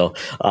that. So,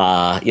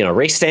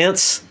 Ray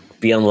Stantz.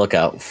 Be on the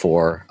lookout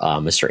for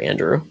Mr.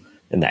 Andrew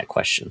in that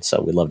question.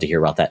 So we'd love to hear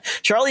about that.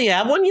 Charlie, you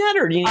have one yet,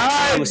 or do you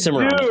need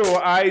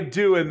to I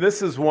do, and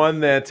this is one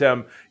that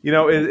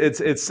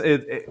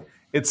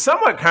it's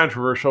somewhat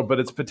controversial, but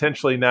it's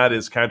potentially not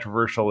as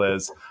controversial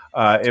as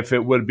if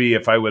it would be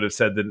if I would have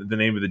said the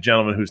name of the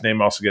gentleman whose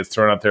name also gets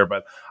thrown out there.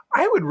 But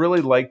I would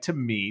really like to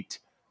meet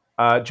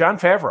Jon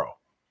Favreau.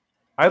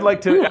 I'd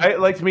like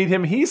to meet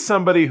him. He's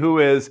somebody who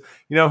is,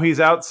 he's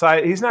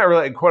outside. He's not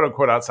really quote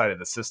unquote outside of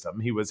the system.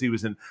 He was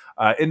an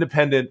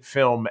independent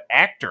film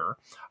actor,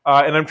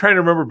 and I'm trying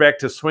to remember back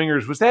to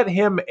Swingers. Was that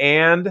him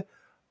and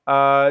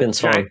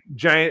Giant?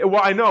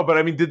 Well, I know, but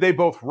I mean, did they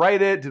both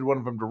write it? Did one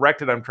of them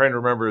direct it? I'm trying to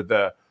remember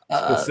the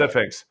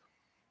specifics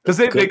because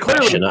they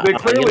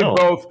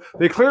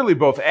clearly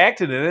both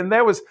acted in it, and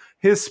that was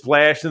his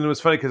splash. And it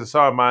was funny because I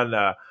saw him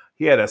on.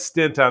 He had a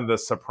stint on The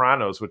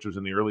Sopranos, which was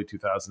in the early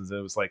 2000s, and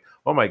it was like,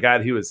 oh my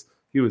god, he was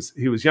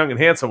young and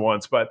handsome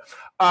once. But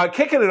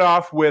kicking it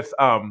off with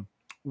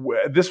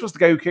this was the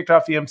guy who kicked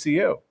off the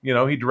MCU.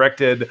 He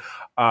directed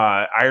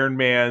Iron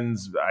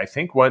Man's, I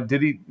think one.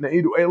 Did he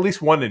at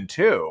least 1 and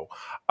 2?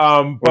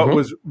 But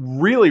was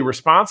really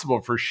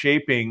responsible for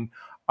shaping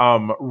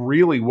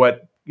really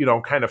what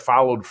kind of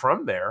followed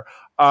from there.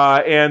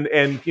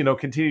 And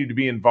continue to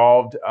be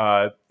involved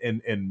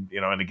and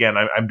again,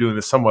 I'm doing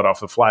this somewhat off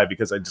the fly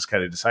because I just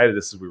kind of decided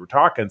this as we were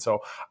talking.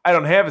 So I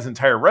don't have his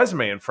entire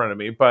resume in front of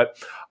me, but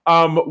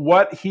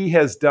what he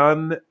has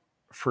done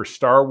for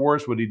Star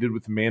Wars, what he did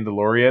with The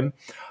Mandalorian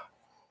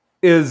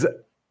is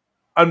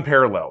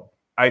unparalleled.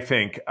 I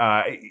think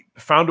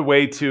found a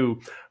way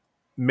to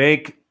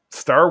make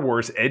Star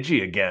Wars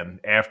edgy again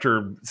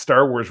after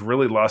Star Wars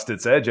really lost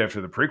its edge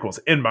after the prequels,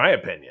 in my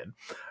opinion.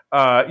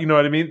 You know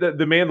what I mean? The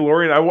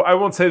Mandalorian, I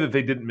won't say that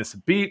they didn't miss a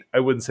beat. I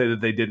wouldn't say that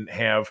they didn't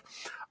have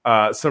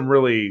some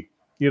really,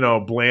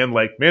 bland,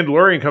 like,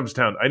 Mandalorian comes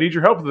to town. I need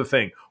your help with the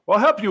thing. Well,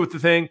 I'll help you with the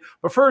thing.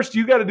 But first,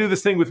 you got to do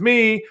this thing with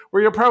me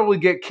where you'll probably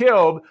get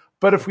killed.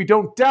 But if we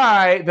don't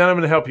die, then I'm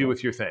going to help you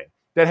with your thing.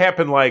 That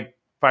happened like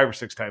 5 or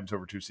 6 times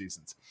over 2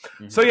 seasons.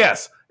 Mm-hmm. So,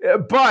 yes.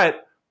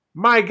 But,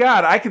 my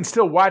God, I can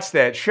still watch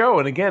that show.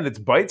 And again, it's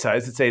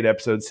bite-sized. It's 8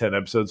 episodes, 10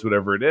 episodes,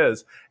 whatever it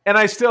is. And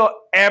I still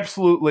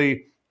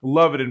absolutely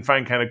love it and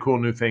find kind of cool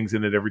new things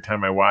in it every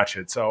time I watch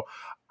it. So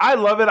I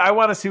love it. I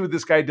want to see what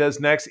this guy does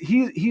next.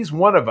 He's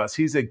one of us.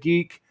 He's a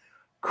geek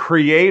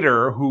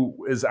creator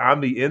who is on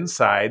the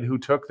inside, who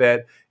took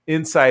that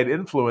inside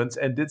influence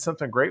and did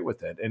something great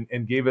with it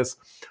and gave us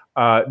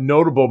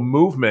notable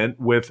movement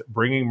with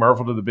bringing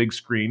Marvel to the big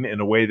screen in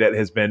a way that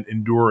has been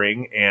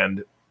enduring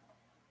and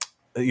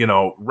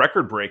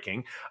record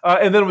breaking.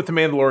 And then with The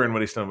Mandalorian,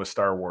 what he's done with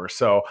Star Wars.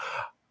 So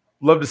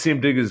love to see him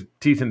dig his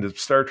teeth into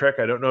Star Trek.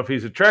 I don't know if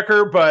he's a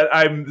Trekker, but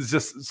I'm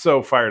just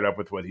so fired up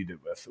with what he did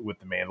with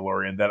The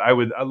Mandalorian that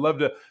I'd love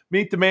to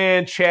meet the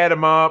man, chat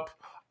him up,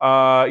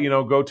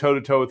 go toe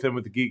to toe with him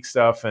with the geek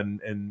stuff and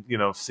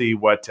see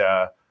what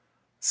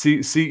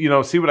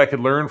see what I could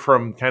learn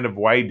from kind of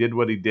why he did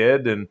what he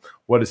did and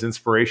what his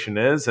inspiration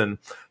is and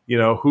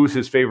who's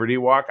his favorite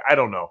Ewok. I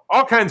don't know.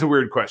 All kinds of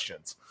weird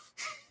questions.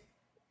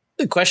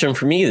 The question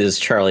for me is,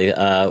 Charlie,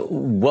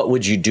 what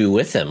would you do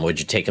with him?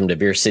 Would you take him to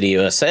Beer City,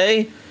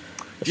 USA?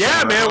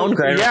 Yeah, man.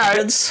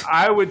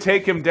 I would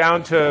take him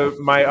down to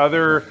my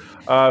other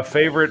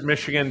favorite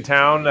Michigan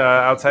town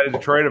outside of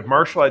Detroit of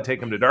Marshall. I'd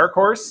take him to Dark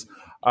Horse.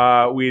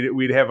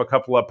 We'd have a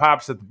couple of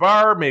pops at the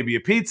bar, maybe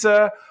a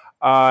pizza,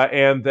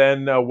 and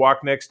then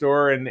walk next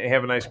door and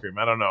have an ice cream.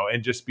 I don't know,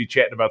 and just be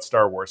chatting about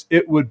Star Wars.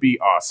 It would be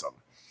awesome.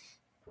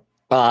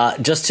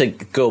 Just to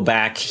go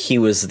back, he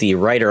was the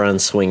writer on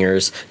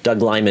Swingers.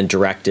 Doug Liman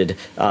directed.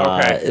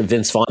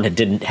 Vince Vaughn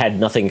had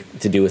nothing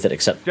to do with it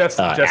except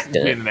just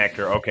being an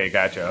actor. Okay,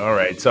 gotcha. All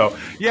right. So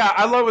yeah,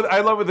 I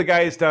love what the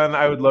guy has done.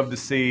 I would love to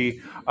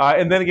see.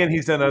 And then again,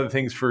 he's done other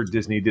things for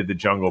Disney. Did the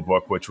Jungle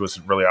Book, which was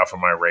really off of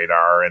my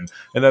radar, and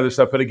other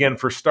stuff. But again,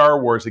 for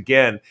Star Wars,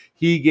 again,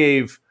 he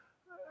gave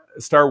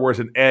Star Wars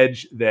an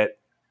edge that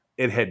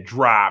it had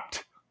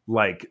dropped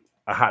like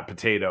a hot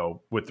potato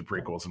with the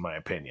prequels, in my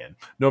opinion.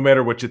 No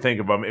matter what you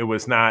think of them, it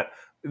was not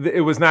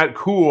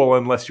cool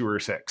unless you were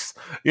 6,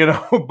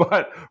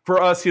 but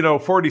for us,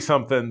 40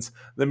 somethings,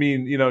 I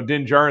mean,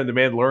 Din Djarin, the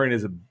Mandalorian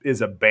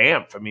is a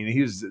bamf. I mean,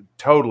 he's a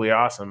totally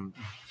awesome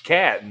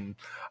cat. And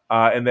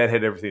that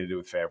had everything to do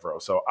with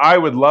Favreau. So I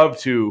would love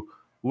to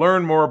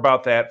learn more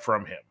about that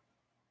from him.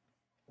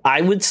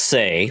 I would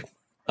say,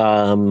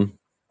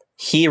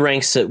 he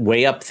ranks it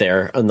way up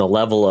there on the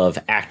level of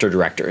actor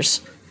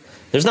directors.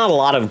 There's not a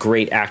lot of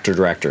great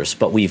actor-directors,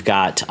 but we've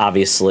got,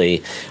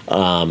 obviously,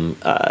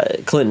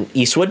 Clint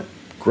Eastwood,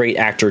 great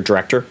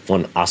actor-director,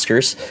 won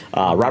Oscars.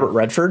 Robert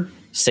Redford,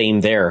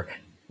 same there.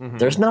 Mm-hmm.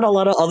 There's not a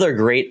lot of other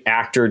great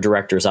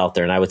actor-directors out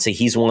there, and I would say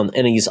he's one.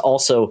 And he's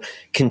also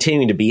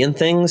continuing to be in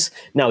things.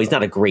 Now, he's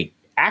not a great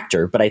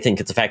actor, but I think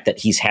it's the fact that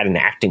he's had an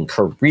acting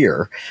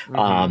career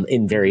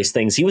in various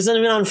things. He was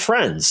even on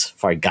Friends,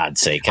 for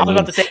God's sake. I was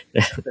about to say...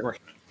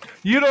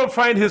 You don't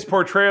find his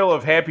portrayal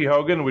of Happy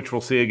Hogan, which we'll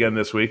see again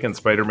this week in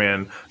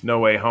Spider-Man No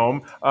Way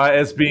Home,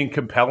 as being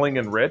compelling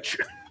and rich?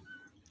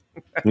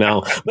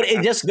 No, but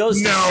it just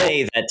goes to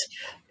say that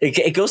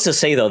it goes to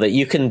say, though, that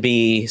you can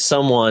be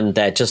someone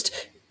that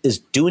just is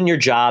doing your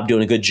job,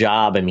 doing a good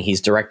job. I mean, he's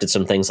directed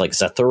some things like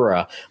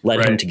Zathura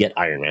led him to get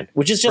Iron Man,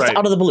 which is just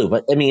out of the blue.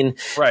 But I mean,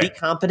 be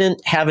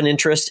competent, have an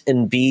interest,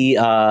 and be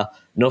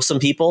know some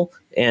people,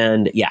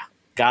 and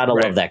gotta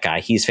love that guy.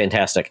 He's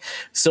fantastic.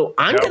 So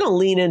I'm going to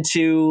lean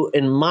into,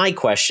 in my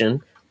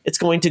question, it's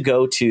going to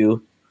go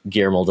to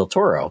Guillermo del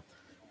Toro.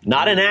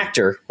 Not an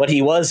actor, but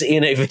he was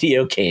in a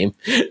video game,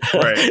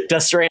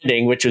 Death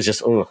Stranding, which was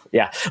just,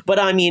 But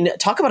I mean,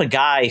 talk about a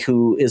guy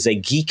who is a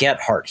geek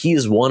at heart. He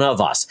is one of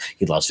us.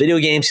 He loves video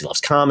games. He loves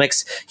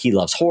comics. He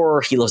loves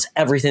horror. He loves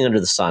everything under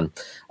the sun.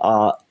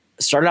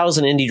 Started out as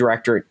an indie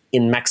director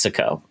in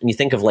Mexico. And you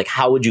think of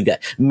how would you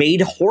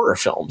made horror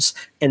films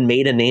and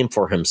made a name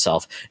for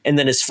himself. And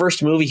then his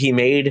first movie he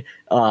made,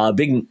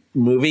 big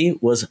movie,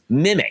 was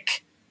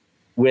Mimic.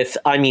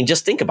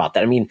 Just think about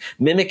that. I mean,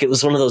 Mimic, it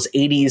was one of those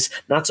 80s,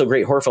 not so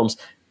great horror films.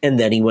 And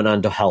then he went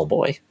on to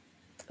Hellboy.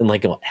 And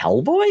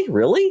Hellboy?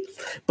 Really?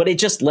 But it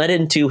just led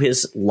into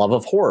his love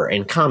of horror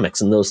and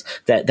comics and those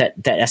that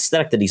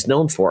aesthetic that he's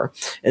known for.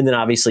 And then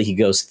obviously he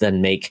goes to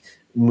then make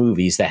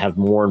movies that have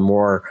more and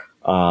more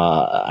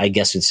I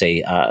guess we'd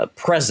say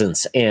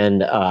presence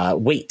and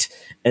weight.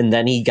 And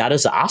then he got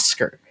his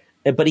Oscar,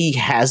 but he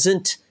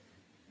hasn't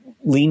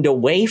leaned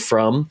away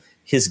from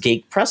his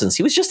geek presence.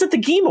 He was just at the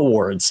Game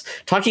Awards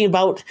talking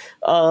about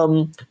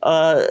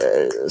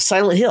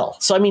Silent Hill.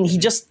 So, I mean, he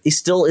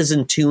still is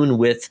in tune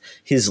with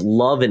his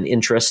love and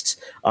interests.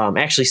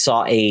 Actually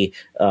saw a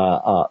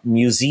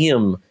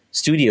museum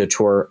studio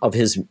tour of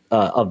his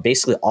of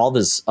basically all of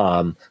his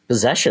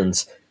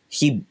possessions.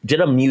 He did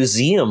a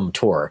museum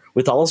tour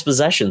with all his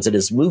possessions and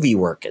his movie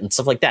work and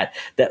stuff like that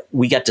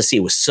we got to see.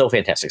 It was so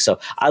fantastic. So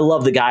I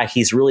love the guy.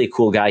 He's really a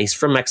cool guy. He's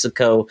from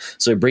Mexico,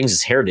 so he brings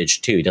his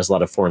heritage too. He does a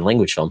lot of foreign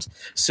language films.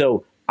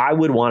 So I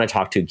would want to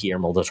talk to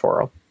Guillermo del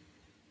Toro.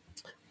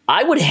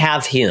 I would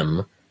have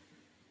him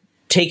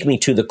take me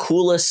to the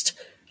coolest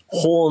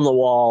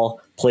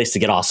hole-in-the-wall place to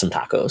get awesome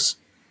tacos.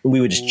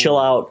 We would just chill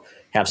out,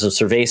 have some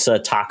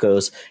cerveza,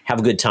 tacos, have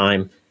a good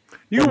time.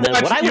 You'll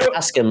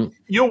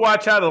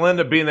watch out. It'll end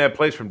up being that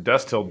place from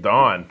dusk till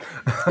dawn.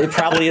 It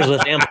probably is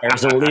with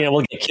vampires, and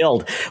we'll get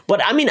killed. But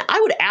I mean, I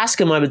would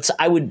ask him.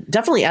 I would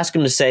definitely ask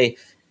him to say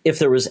if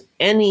there was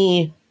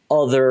any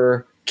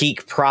other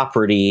geek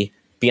property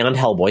beyond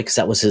Hellboy, because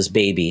that was his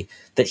baby,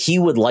 that he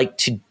would like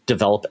to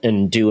develop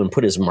and do and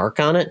put his mark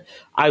on it.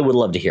 I would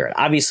love to hear it.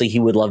 Obviously, he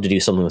would love to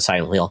do something with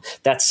Silent Hill.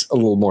 That's a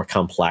little more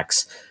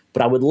complex.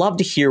 But I would love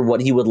to hear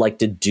what he would like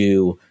to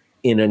do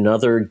in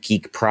another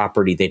geek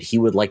property that he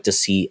would like to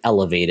see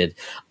elevated.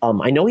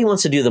 I know he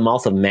wants to do the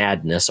Mouth of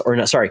Madness,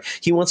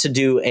 he wants to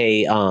do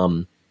he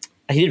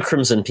did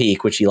Crimson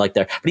Peak, which he liked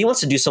there, but he wants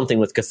to do something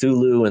with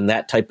Cthulhu and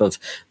that type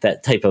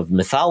of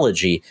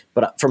mythology.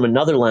 But from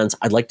another lens,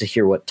 I'd like to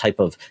hear what type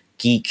of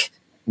geek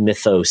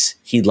mythos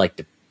he'd like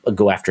to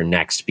go after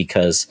next,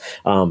 because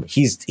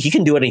he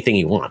can do anything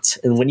he wants.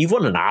 And when you've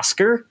won an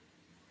Oscar,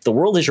 the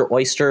world is your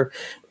oyster.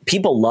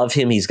 People love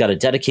him. He's got a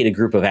dedicated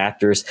group of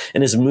actors,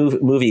 and his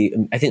movie,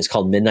 I think it's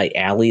called Midnight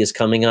Alley, is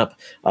coming up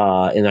in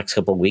the next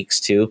couple of weeks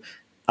too.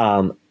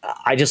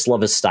 I just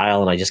love his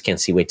style, and I just can't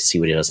wait to see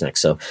what he does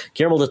next. So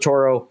Guillermo del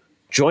Toro,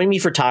 join me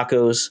for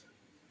tacos,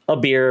 a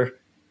beer,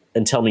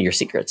 and tell me your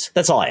secrets.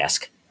 That's all I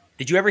ask.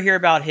 Did you ever hear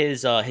about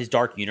his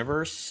Dark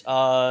Universe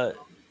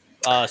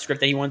script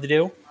that he wanted to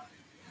do?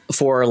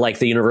 For like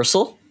the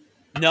Universal?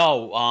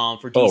 No,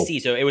 for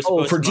DC. So it was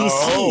supposed for to be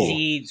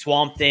DC.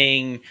 Swamp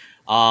Thing.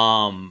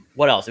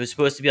 What else? It was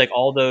supposed to be like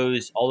all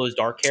those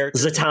dark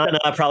characters. Zatanna,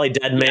 probably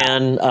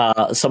Deadman,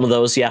 some of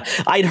those. Yeah,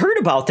 I'd heard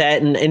about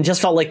that and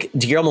just felt like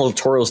Guillermo del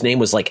Toro's name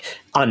was like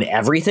on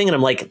everything, and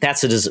I'm like,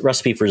 that's a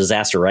recipe for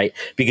disaster, right?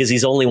 Because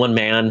he's only one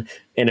man,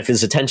 and if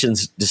his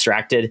attention's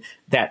distracted,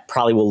 that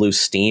probably will lose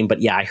steam.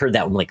 But yeah, I heard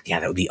that one. Like, yeah,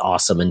 that would be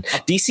awesome. And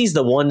DC's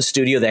the one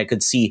studio that I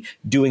could see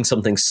doing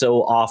something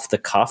so off the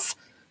cuff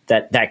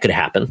that could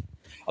happen.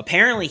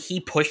 Apparently, he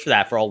pushed for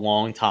that for a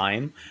long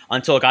time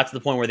until it got to the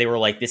point where they were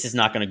like, "This is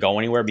not going to go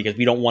anywhere because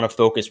we don't want to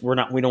focus. We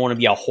don't want to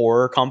be a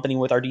horror company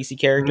with our DC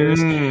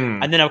characters."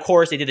 And then, of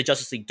course, they did the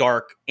Justice League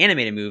Dark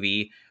animated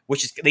movie,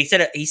 which is he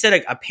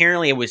said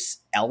apparently it was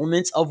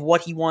elements of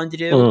what he wanted to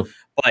do,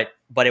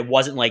 but it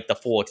wasn't like the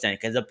full extent,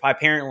 because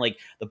apparently like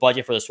the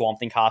budget for the Swamp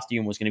Thing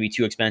costume was going to be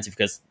too expensive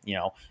because, you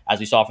know, as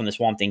we saw from the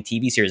Swamp Thing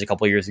TV series a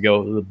couple of years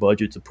ago, the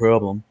budget's a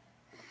problem.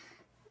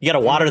 You got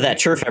to water that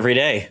turf every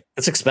day.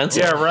 It's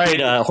expensive. Yeah, right. You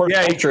need a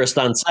horticulturist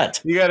on set.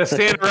 You got to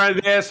stand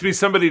around. There has to be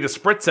somebody to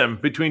spritz him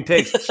between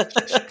takes.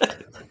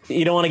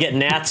 You don't want to get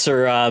gnats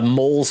or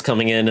moles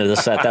coming into the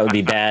set. That would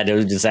be bad. It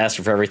would be a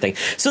disaster for everything.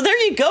 So there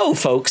you go,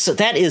 folks.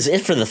 That is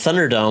it for the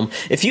Thunderdome.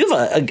 If you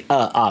have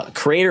a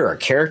creator or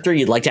character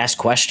you'd like to ask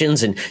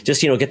questions and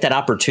just, get that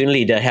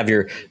opportunity to have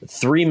your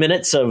 3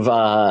 minutes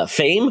of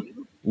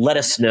fame, let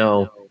us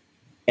know.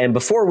 And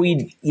before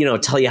we,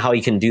 tell you how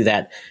you can do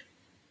that,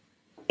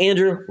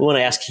 Andrew, we want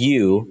to ask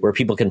you where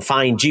people can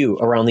find you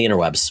around the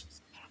interwebs.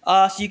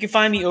 So you can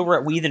find me over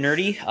at We the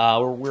Nerdy.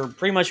 We're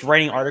pretty much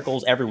writing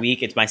articles every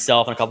week. It's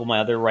myself and a couple of my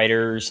other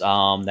writers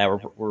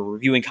that we're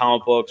reviewing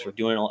comic books. We're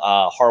doing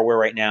hardware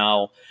right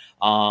now.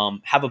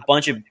 Have a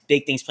bunch of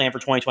big things planned for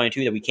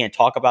 2022 that we can't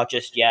talk about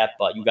just yet,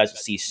 but you guys will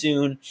see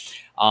soon.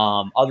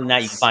 Other than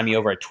that, you can find me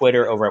over at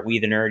Twitter, over at We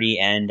the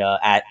Nerdy, and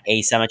at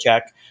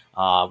Semachek.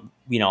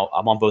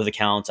 I'm on both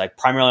accounts. I'm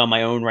primarily on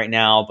my own right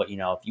now, but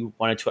if you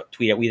want to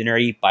tweet at We the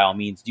Nerdy, by all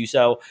means do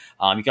so.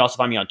 You can also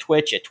find me on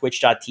Twitch at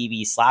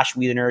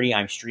twitch.tv/We the Nerdy.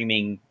 I'm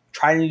streaming,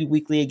 trying to do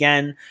weekly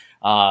again,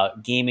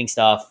 gaming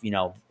stuff,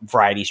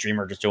 variety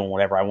streamer, just doing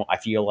whatever I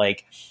feel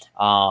like.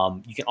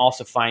 You can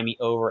also find me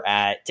over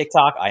at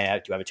TikTok.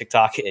 I do have a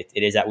TikTok. It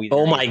is at We the Nerdy.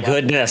 Oh my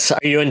goodness. Are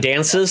you doing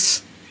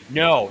dances?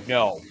 No.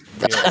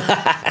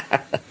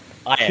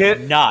 I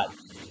am not.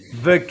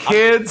 The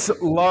kids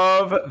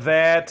love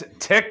that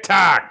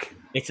TikTok.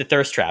 It's the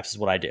thirst traps is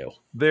what I do.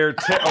 They're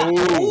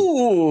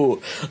mankinis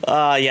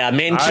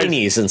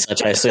and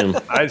such, I assume.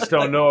 I just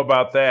don't know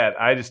about that.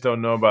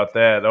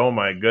 Oh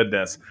my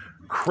goodness.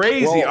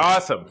 Crazy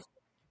awesome.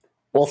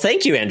 Well,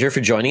 thank you, Andrew,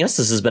 for joining us.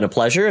 This has been a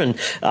pleasure. And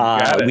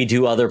we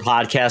do other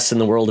podcasts in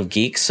the world of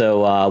geek,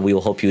 so we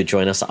will hope you would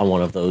join us on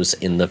one of those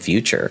in the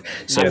future.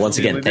 So once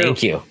again,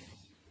 thank you.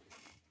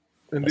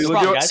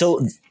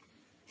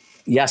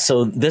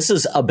 So this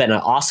has been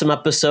an awesome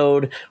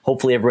episode.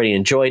 Hopefully everybody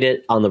enjoyed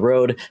it on the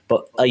road.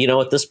 But,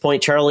 at this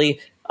point, Charlie,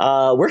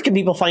 where can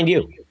people find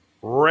you?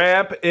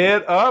 wrap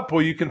it up.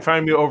 Well, you can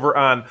find me over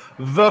on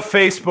the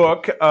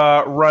Facebook,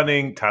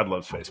 running Todd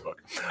loves Facebook,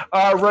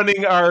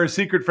 running our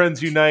Secret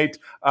Friends Unite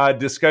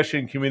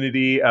discussion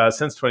community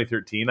since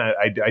 2013.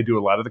 I do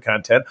a lot of the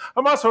content.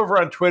 I'm also over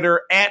on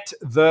Twitter at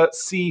the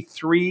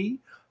C3,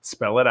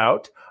 spell it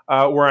out,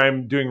 where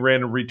I'm doing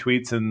random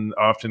retweets and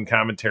often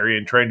commentary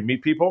and trying to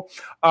meet people.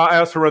 I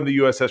also run the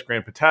USS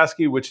Grand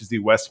Petoskey, which is the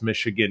West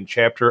Michigan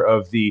chapter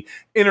of the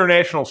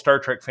International Star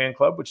Trek Fan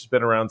Club, which has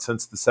been around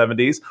since the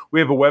 70s. We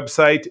have a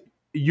website,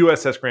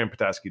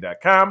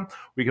 ussgrandpetoskey.com.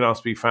 We can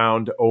also be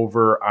found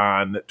over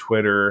on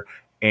Twitter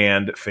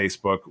and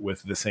Facebook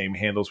with the same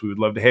handles. We would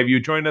love to have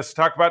you join us to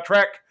talk about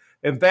Trek.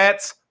 And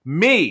that's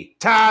me.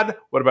 Todd,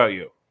 what about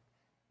you?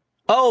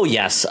 Oh,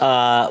 yes.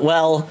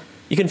 Well,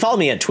 you can follow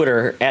me at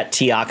Twitter at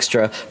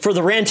Toxtra for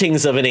the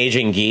rantings of an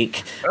aging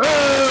geek.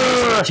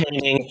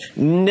 Entertaining,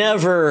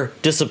 never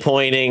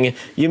disappointing.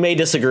 You may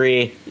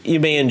disagree, you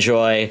may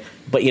enjoy,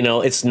 but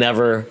it's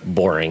never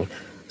boring.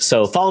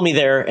 So follow me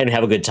there and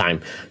have a good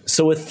time.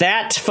 So with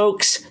that,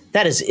 folks,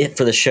 that is it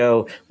for the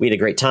show. We had a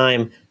great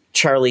time.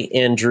 Charlie,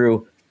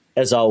 Andrew,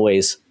 as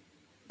always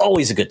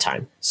a good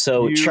time.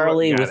 So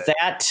Charlie, with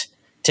that,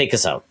 take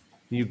us out.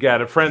 You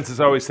got it. Friends, as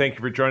always, thank you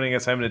for joining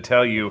us. I'm going to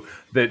tell you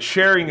that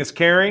sharing is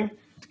caring.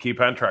 Keep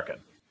on trucking.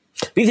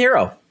 Be the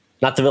hero,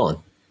 not the villain.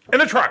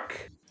 In a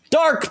truck.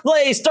 Dark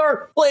place,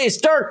 dark place,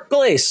 dark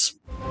place.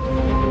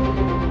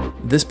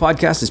 This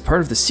podcast is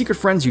part of the Secret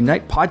Friends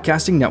Unite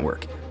podcasting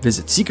network.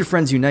 Visit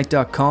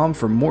secretfriendsunite.com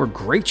for more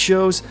great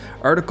shows,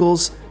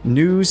 articles,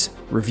 news,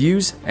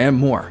 reviews, and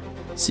more.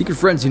 Secret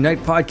Friends Unite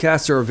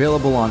podcasts are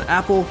available on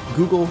Apple,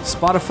 Google,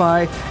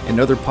 Spotify, and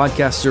other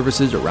podcast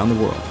services around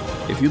the world.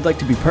 If you'd like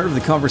to be part of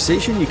the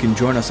conversation, you can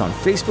join us on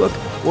Facebook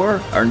or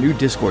our new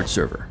Discord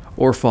server,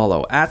 or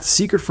follow at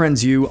Secret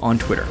Friends U on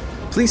Twitter.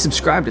 Please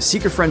subscribe to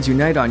Secret Friends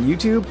Unite on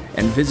YouTube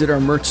and visit our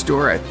merch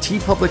store at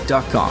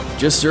tpublic.com.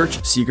 Just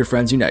search Secret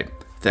Friends Unite.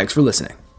 Thanks for listening.